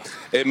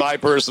MVP in my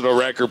personal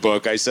record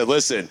book, I said,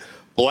 listen,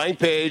 blank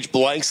page,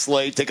 blank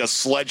slate, take a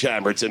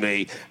sledgehammer to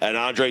me. And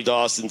Andre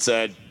Dawson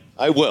said,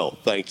 I will,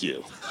 thank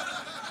you.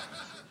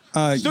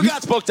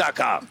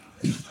 StugottsBook.com.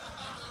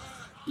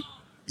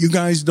 You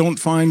guys don't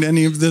find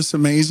any of this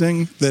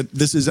amazing? That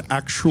this is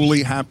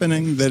actually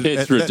happening?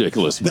 It's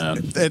ridiculous,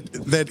 man.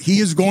 That he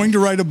is going to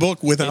write a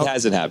book without... It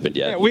hasn't happened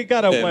yet. Yeah, we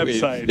got a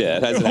website.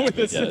 it hasn't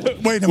happened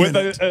yet. Wait a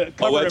minute. With a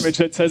cover image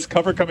that says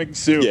cover coming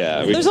soon.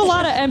 Yeah. There's a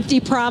lot of empty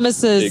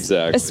promises,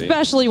 Exactly.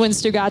 especially when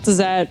Stugotz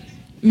is at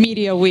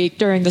Media Week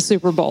during the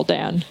Super Bowl,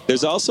 Dan.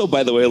 There's also,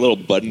 by the way, a little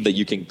button that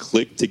you can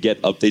click to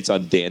get updates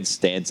on Dan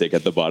Stanzik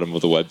at the bottom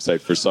of the website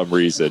for some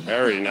reason.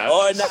 Very nice.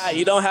 Or not,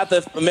 you don't have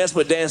to mess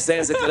with Dan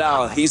Stanzik at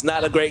all. He's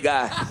not a great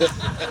guy.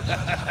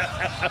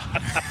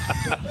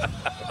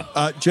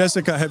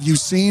 Jessica, have you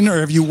seen or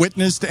have you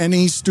witnessed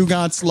any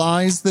Stugotz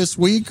lies this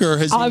week? Or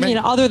has he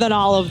other than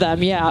all of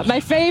them, yeah. My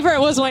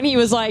favorite was when he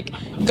was like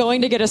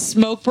going to get a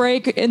smoke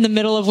break in the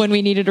middle of when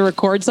we needed to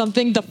record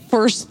something. The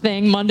first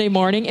thing Monday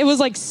morning, it was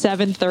like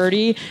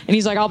 7:30, and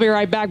he's like, "I'll be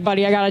right back,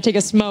 buddy. I gotta take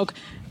a smoke."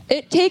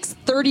 It takes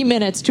 30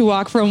 minutes to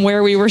walk from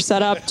where we were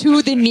set up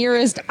to the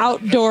nearest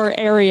outdoor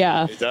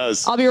area. It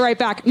does. I'll be right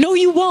back. No,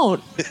 you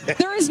won't.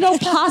 There is no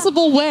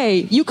possible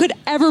way you could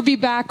ever be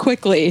back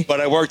quickly.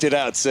 But I worked it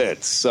out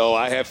since, so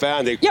I have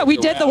found it. Yeah, we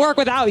did the work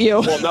without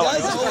you. Well, no,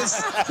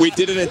 we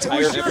did an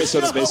entire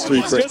episode of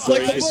Mystery Break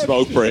during a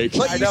smoke break.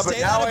 I know, but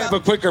now I have a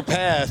quicker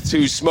path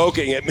to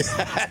smoking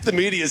at the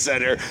media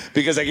center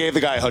because I gave the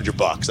guy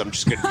 $100. I'm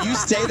just kidding. You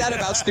say that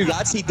about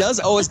Stugotz. He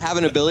does always have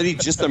an ability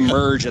just to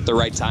merge at the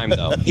right time,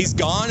 though. He's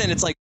gone, and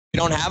it's like we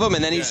don't have him,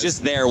 and then he's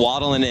just there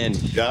waddling in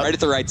right at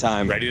the right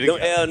time. Ready to go.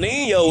 El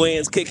Nino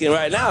wind's kicking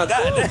right now.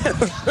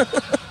 Goddamn.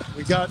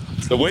 We got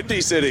the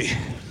Windy City.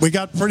 We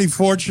got pretty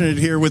fortunate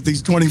here with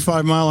these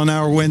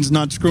 25-mile-an-hour winds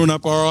not screwing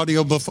up our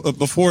audio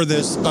before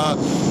this.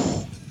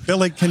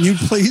 Billy, can you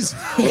please?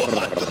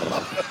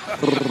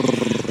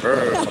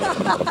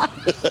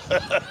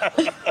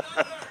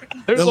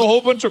 There's a whole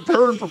bunch of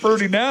purring for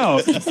Purdy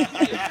now.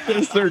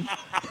 They're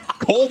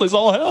cold as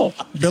all hell.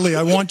 Billy,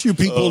 I want you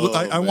people.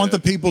 I want the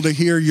people to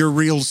hear your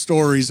real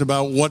stories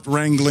about what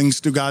wrangling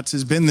Stugotz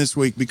has been this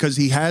week, because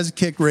he has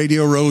kicked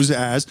Radio Row's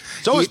ass.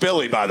 So is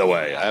Billy, by the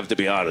way. I have to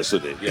be honest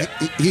with you. Yeah.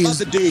 He's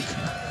the Duke.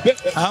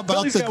 How about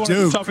Billy's the got one of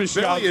the Duke? toughest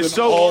Billy jobs is in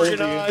so all of the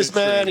organized,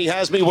 industry. man. He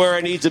has me where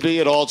I need to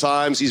be at all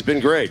times. He's been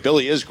great.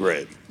 Billy is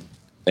great.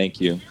 Thank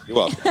you. You're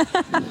welcome.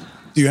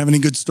 Do you have any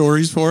good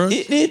stories for us?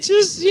 It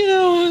just, you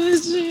know,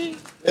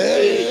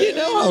 you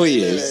know how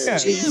he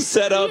is. He's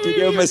set up, you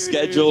give him a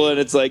schedule, and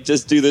it's like,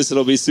 just do this,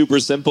 it'll be super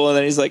simple. And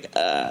then he's like,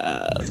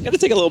 it's going to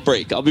take a little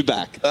break. I'll be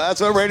back.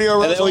 That's what Radio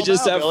Row's And then we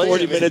just have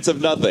 40 minutes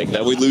of nothing.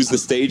 Then we lose the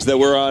stage that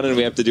we're on, and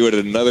we have to do it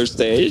at another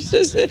stage.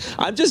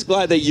 I'm just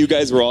glad that you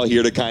guys were all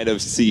here to kind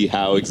of see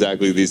how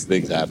exactly these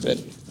things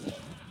happen.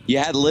 You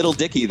had Little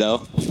Dicky,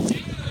 though.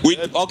 We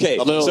had Lil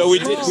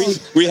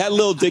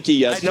Dicky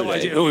yesterday. I had no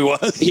idea who he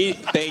was.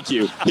 Thank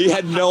you. He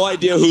had no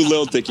idea who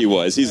Lil Dicky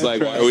was. He's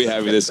like, why are we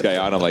having this guy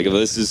on? I'm like,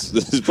 this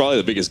is probably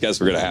the biggest guest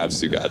we're gonna have,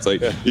 Stugotz.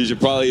 Like, you should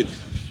probably.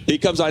 He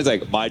comes on. He's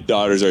like, my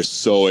daughters are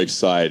so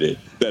excited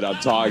that I'm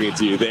talking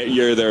to you.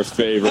 You're their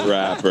favorite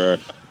rapper.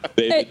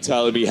 They've been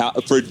telling me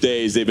for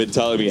days. They've been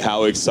telling me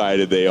how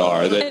excited they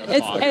are.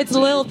 It's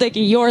Lil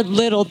Dicky. You're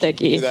Little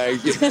Dicky.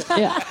 Thank you.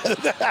 Yeah.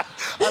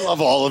 I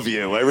love all of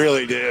you. I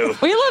really do.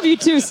 We love you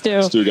too, Stu.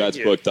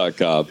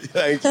 StugottsBook.com.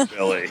 Thank you,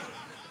 Billy.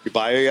 You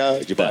buy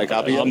a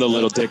copy? I'm the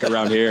little dick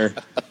around here.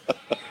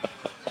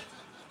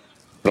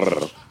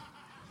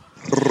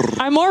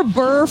 I'm more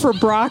burr for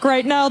Brock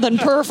right now than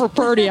purr for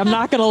Purdy. I'm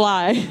not gonna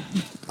lie.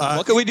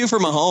 What can we do for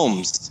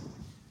Mahomes?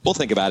 We'll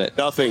think about it.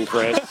 Nothing,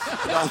 Chris.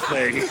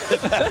 Nothing.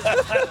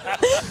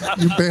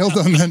 You bailed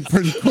on that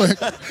pretty quick.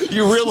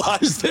 You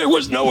realized there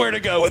was nowhere to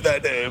go with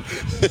that name.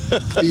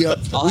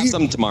 I'll have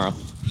some tomorrow.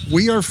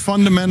 We are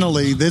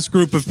fundamentally this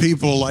group of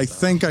people. I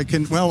think I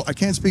can. Well, I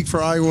can't speak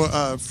for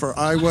Iowa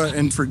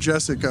and for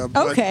Jessica.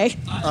 But, Okay.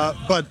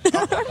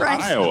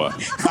 Iowa.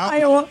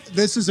 Iowa.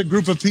 This is a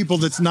group of people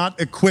that's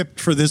not equipped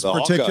for these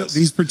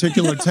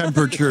particular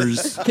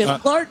temperatures.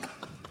 Clark.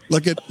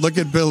 Look at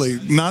Billy,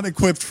 not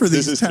equipped for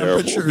these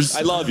temperatures.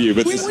 I love you,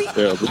 but this is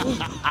terrible.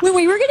 When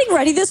we were getting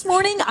ready this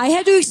morning, I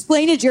had to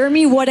explain to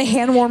Jeremy what a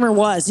hand warmer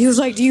was. He was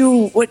like,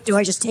 do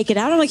I just take it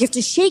out? I'm like, you have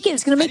to shake it.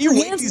 It's going to make your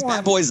hands these warm.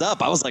 bad boys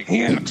up. I was like,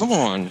 yeah, come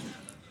on.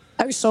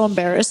 I was so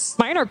embarrassed.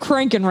 Mine are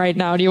cranking right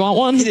now. Do you want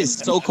one? It is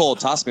so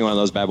cold. Toss me one of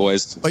those bad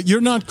boys. But you're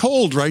not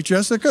cold, right,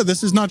 Jessica?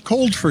 This is not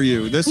cold for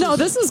you. This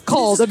is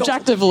cold,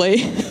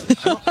 objectively.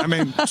 I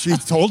mean, she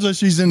told us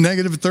she's in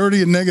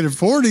 -30 and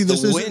 -40.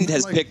 The wind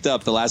has picked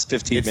up the last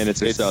 15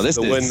 minutes or so. It's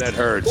the wind that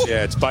hurts.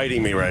 Yeah, it's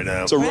biting me right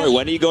now. So, Roy,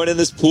 when are you going in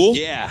this pool?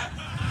 Yeah.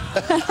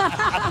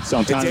 It's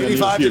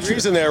 85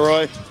 degrees in there,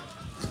 Roy.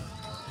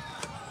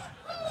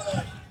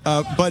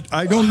 But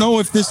I don't know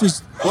if this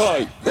is...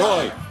 Roy, we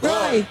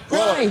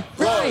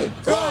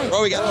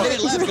got a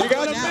minute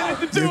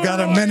left. You got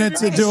a minute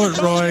to do it,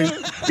 Roy.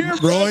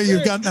 Roy,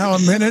 you've got now a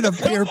minute of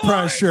peer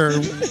pressure.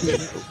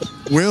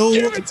 Will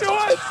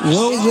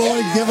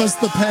Roy give us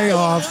the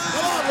payoff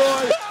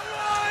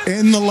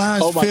in the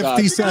last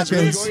 50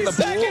 seconds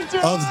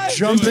of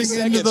jumping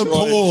into the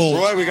pool?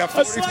 Roy, we got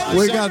 40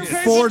 seconds.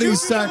 40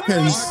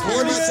 seconds.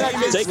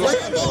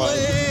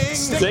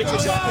 Take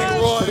it,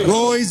 Roy.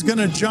 Roy's going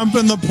to jump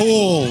in the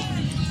pool.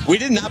 We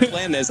did not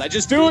plan this. I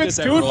just do this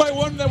it by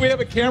one that we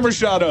have a camera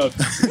shot of.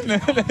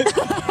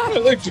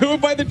 Like, do it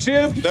by the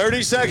gym.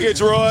 30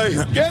 sequends, Roy.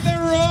 Get there,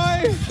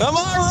 Roy. Come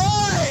on,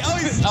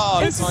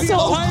 Roy. It's so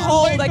cold.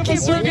 I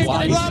can't believe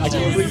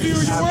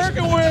you're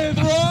working with,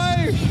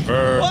 Roy.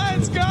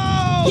 Let's go.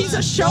 He's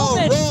a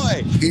showman.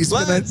 Roy. He's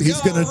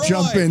gonna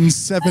jump in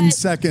 7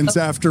 seconds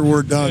after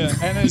we're done. Yeah,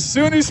 and as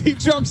soon as he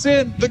jumps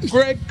in, the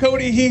Greg,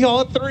 Cody,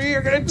 all three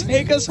are gonna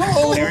take us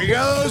home. There he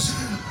goes.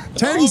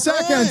 10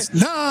 seconds.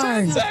 9,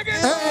 10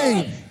 seconds.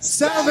 8,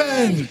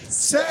 7,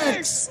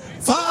 6,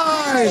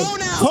 5,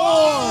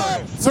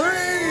 4, 3.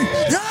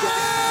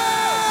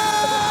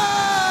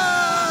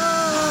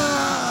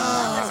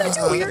 Such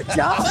a weird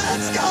job.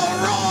 Let's go,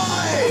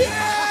 Roy.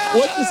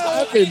 What just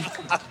happened?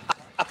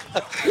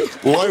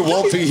 Roy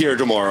won't be here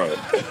tomorrow.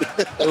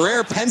 The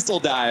rare pencil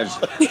dive.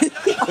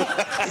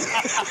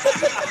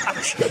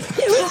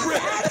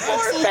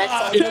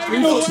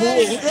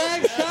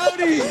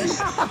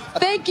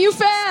 Thank you,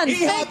 fans.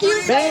 Thank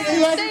you,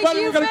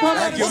 everybody. We're going to come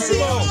back. We'll see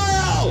you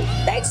tomorrow.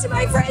 Thanks to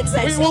my friends.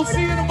 We will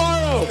see you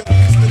tomorrow.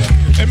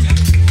 And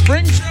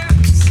bring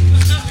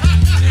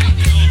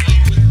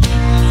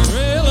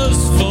Trailers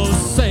for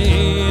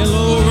sale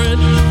or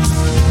rent.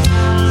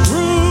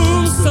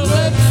 Rooms to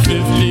let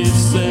 50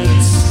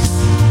 cents.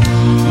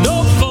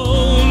 No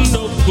phone,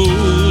 no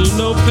pool,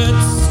 no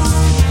pets.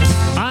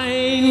 I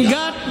ain't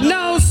got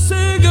no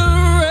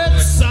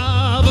cigarettes.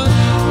 But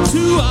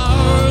 2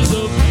 hours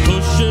of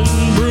pushing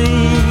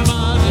broom.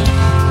 But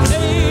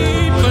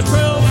 8 by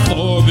 12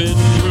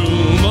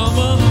 4-bedroom. I'm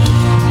a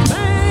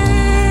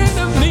man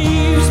of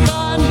means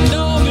by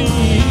no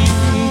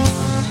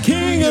means.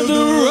 King of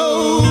the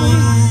road.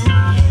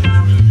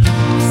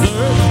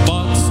 Third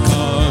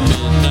boxcar,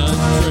 midnight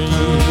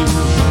train.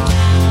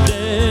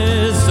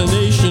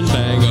 Destination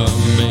Bangor,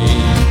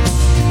 Maine.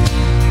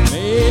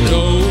 Made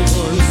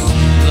over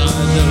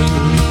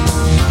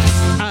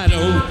I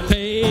don't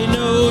pay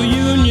no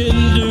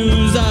union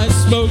dues. I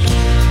smoke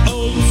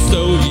old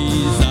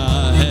stogies I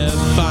have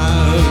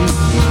found.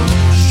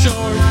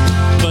 Short,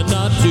 but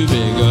not too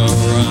big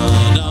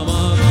around. I'm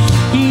a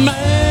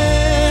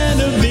man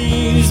of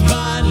means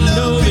by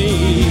no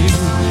means.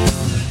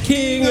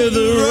 King of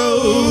the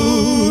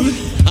road.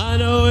 I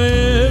know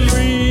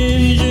every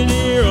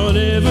engineer on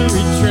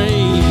every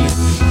train,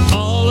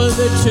 all of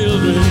their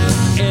children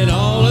and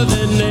all of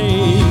their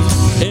names,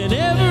 and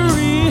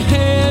every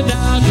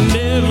handout in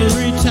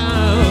every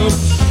town,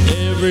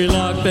 every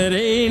lock that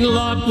ain't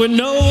locked when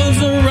no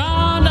one's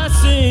around. I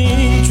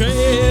sing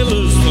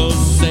trailers for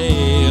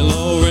sale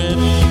or rent,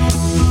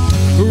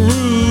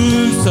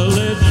 rooms to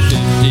let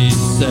 50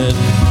 cents.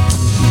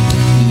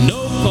 No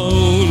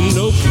phone,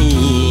 no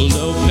pool,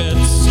 no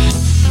pets.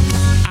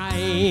 I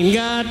ain't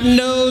got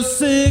no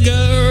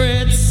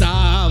cigarettes.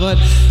 But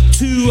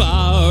 2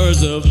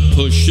 hours of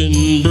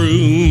pushing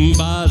broom.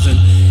 Buys an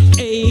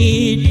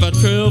 8 by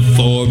 12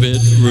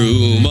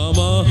 4-bedroom. I'm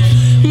a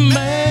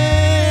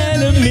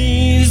man of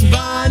means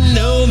by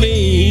no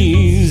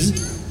means.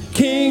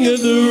 King of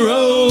the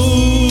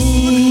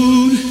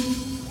road.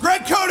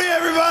 Greg Cody,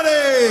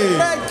 everybody.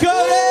 Greg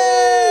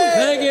Cody.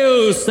 Thank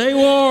you. Stay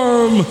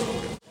warm.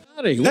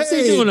 What's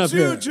he doing up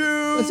here?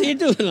 Juju. What's he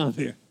doing up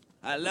here?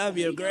 I love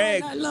you,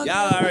 Greg. Y'all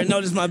already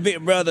know this is my big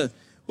brother.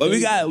 But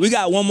we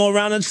got one more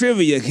round of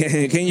trivia.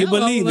 Can you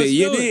believe it?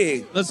 You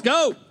dig? Let's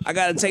go. I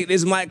gotta take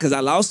this mic because I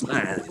lost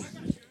mine.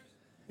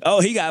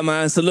 Oh, he got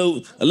mine.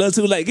 Salute. A little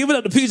too late. Give it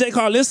up to PJ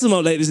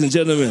Carlissimo, ladies and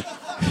gentlemen.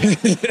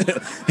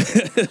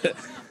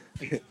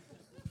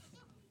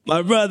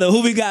 My brother,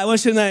 who we got?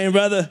 What's your name,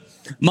 brother?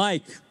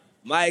 Mike.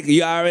 Mike,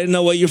 you already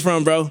know where you're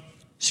from, bro.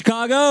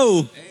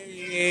 Chicago.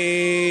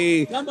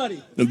 Hey.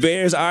 Somebody. The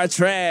Bears are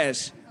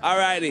trash. All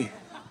righty.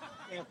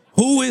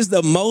 Who is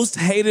the most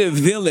hated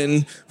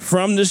villain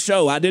from the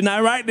show? I did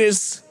not write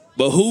this,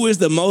 but who is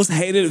the most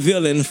hated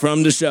villain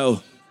from the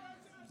show?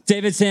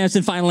 David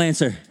Sampson, final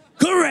answer.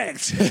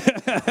 Correct.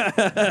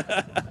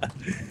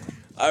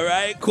 All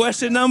right,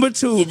 question number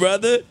 2,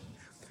 brother.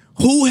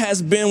 Who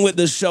has been with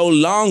the show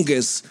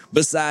longest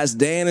besides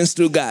Dan and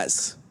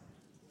Stugotz?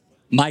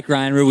 Mike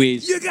Ryan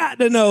Ruiz. You got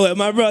to know it,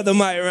 my brother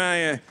Mike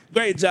Ryan.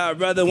 Great job,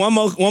 brother. One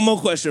more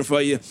question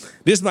for you.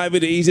 This might be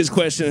the easiest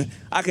question.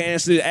 I can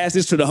ask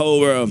this to the whole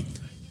world.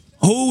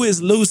 Who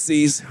is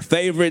Lucy's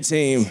favorite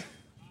team?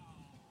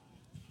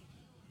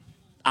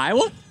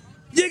 Iowa?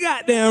 You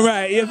goddamn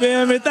right. You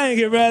feel me? Thank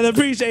you, brother.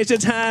 Appreciate your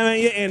time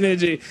and your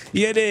energy.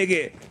 You dig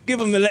it. Give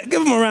him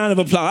a round of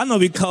applause. I know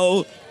we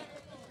cold.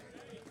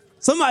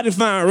 Somebody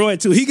find Roy,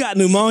 too. He got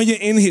pneumonia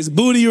in his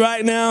booty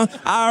right now.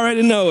 I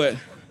already know it.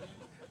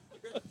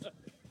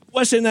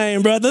 What's your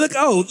name, brother? Look,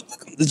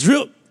 the drip.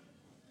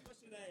 What's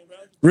your name,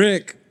 brother?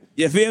 Rick.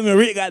 You feel me?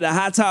 Rick got the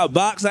high top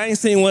box. I ain't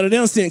seen one of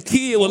them since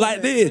kid was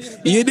like this.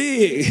 You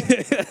dig?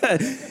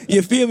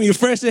 You feel me? You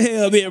fresh as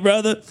hell, bit,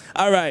 brother.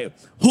 All right.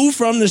 Who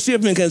from the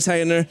shipping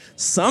container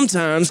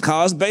sometimes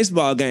calls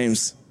baseball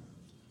games?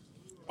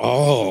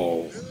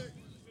 Oh.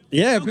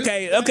 Yeah.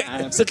 Okay.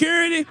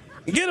 Security,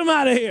 get them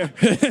out of here.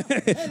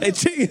 They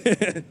cheat.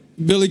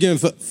 Billigan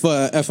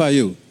for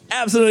FIU.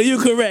 Absolutely, you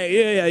correct.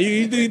 Yeah.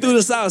 You threw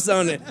the sauce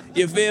on it.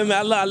 You feel me?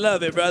 I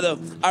love it, brother.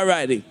 All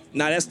righty.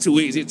 Now that's too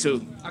easy,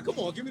 too. Come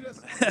on, give me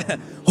this.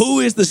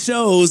 Who is the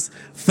show's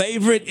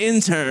favorite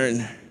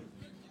intern?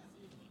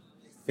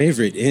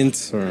 Favorite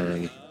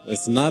intern?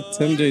 It's not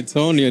Tim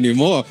D'Antoni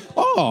anymore.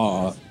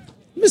 Oh,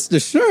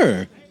 Mr.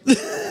 Sure.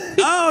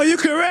 Oh, you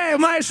correct,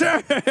 Mike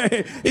Sure.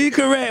 You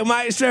correct,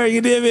 Mike Sure.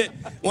 You did it.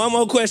 One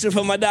more question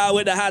for my dog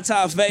with the high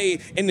top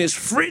fade in this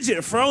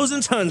frigid,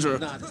 frozen tundra.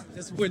 Nah,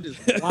 this wind is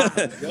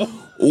wild, yo.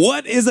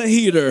 What is a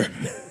heater?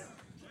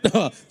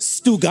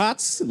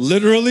 Stugotz,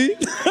 literally.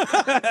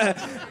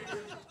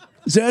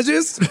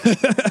 Judges?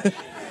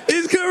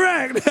 He's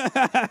correct.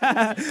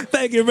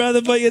 Thank you,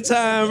 brother, for your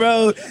time,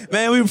 bro.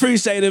 Man, we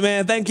appreciate it,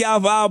 man. Thank y'all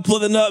for all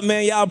pulling up,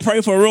 man. Y'all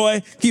pray for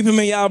Roy. Keep him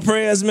in y'all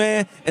prayers,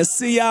 man. And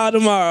see y'all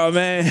tomorrow,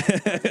 man.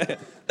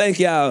 Thank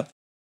y'all.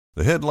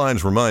 The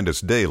headlines remind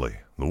us daily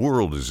the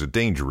world is a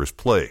dangerous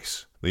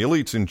place. The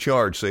elites in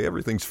charge say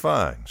everything's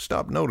fine.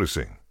 Stop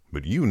noticing.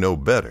 But you know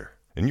better.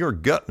 And your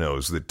gut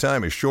knows that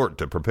time is short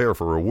to prepare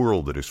for a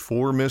world that is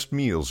 4 missed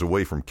meals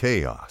away from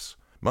chaos.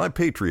 My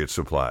Patriot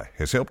Supply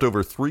has helped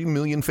over 3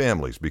 million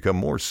families become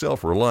more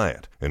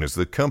self-reliant and is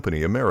the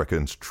company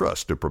Americans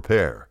trust to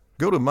prepare.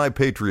 Go to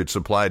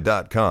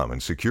MyPatriotSupply.com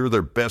and secure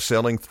their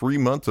best-selling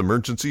 3-month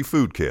emergency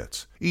food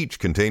kits. Each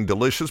contain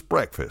delicious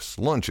breakfasts,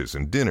 lunches,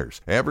 and dinners,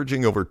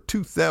 averaging over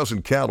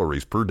 2,000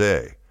 calories per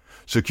day.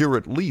 Secure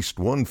at least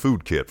 1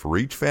 food kit for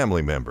each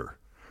family member.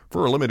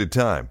 For a limited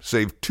time,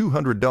 save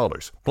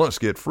 $200, plus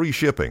get free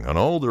shipping on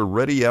all their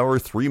Ready Hour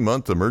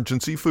 3-month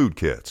emergency food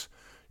kits.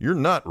 You're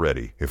not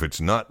ready if it's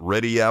not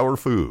Ready Hour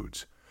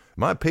Foods.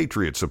 My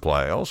Patriot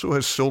Supply also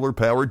has solar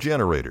power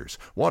generators,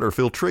 water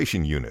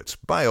filtration units,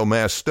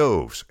 biomass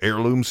stoves,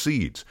 heirloom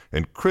seeds,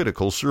 and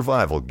critical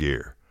survival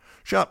gear.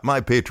 Shop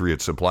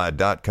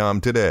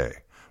MyPatriotSupply.com today.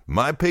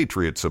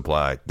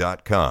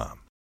 MyPatriotSupply.com.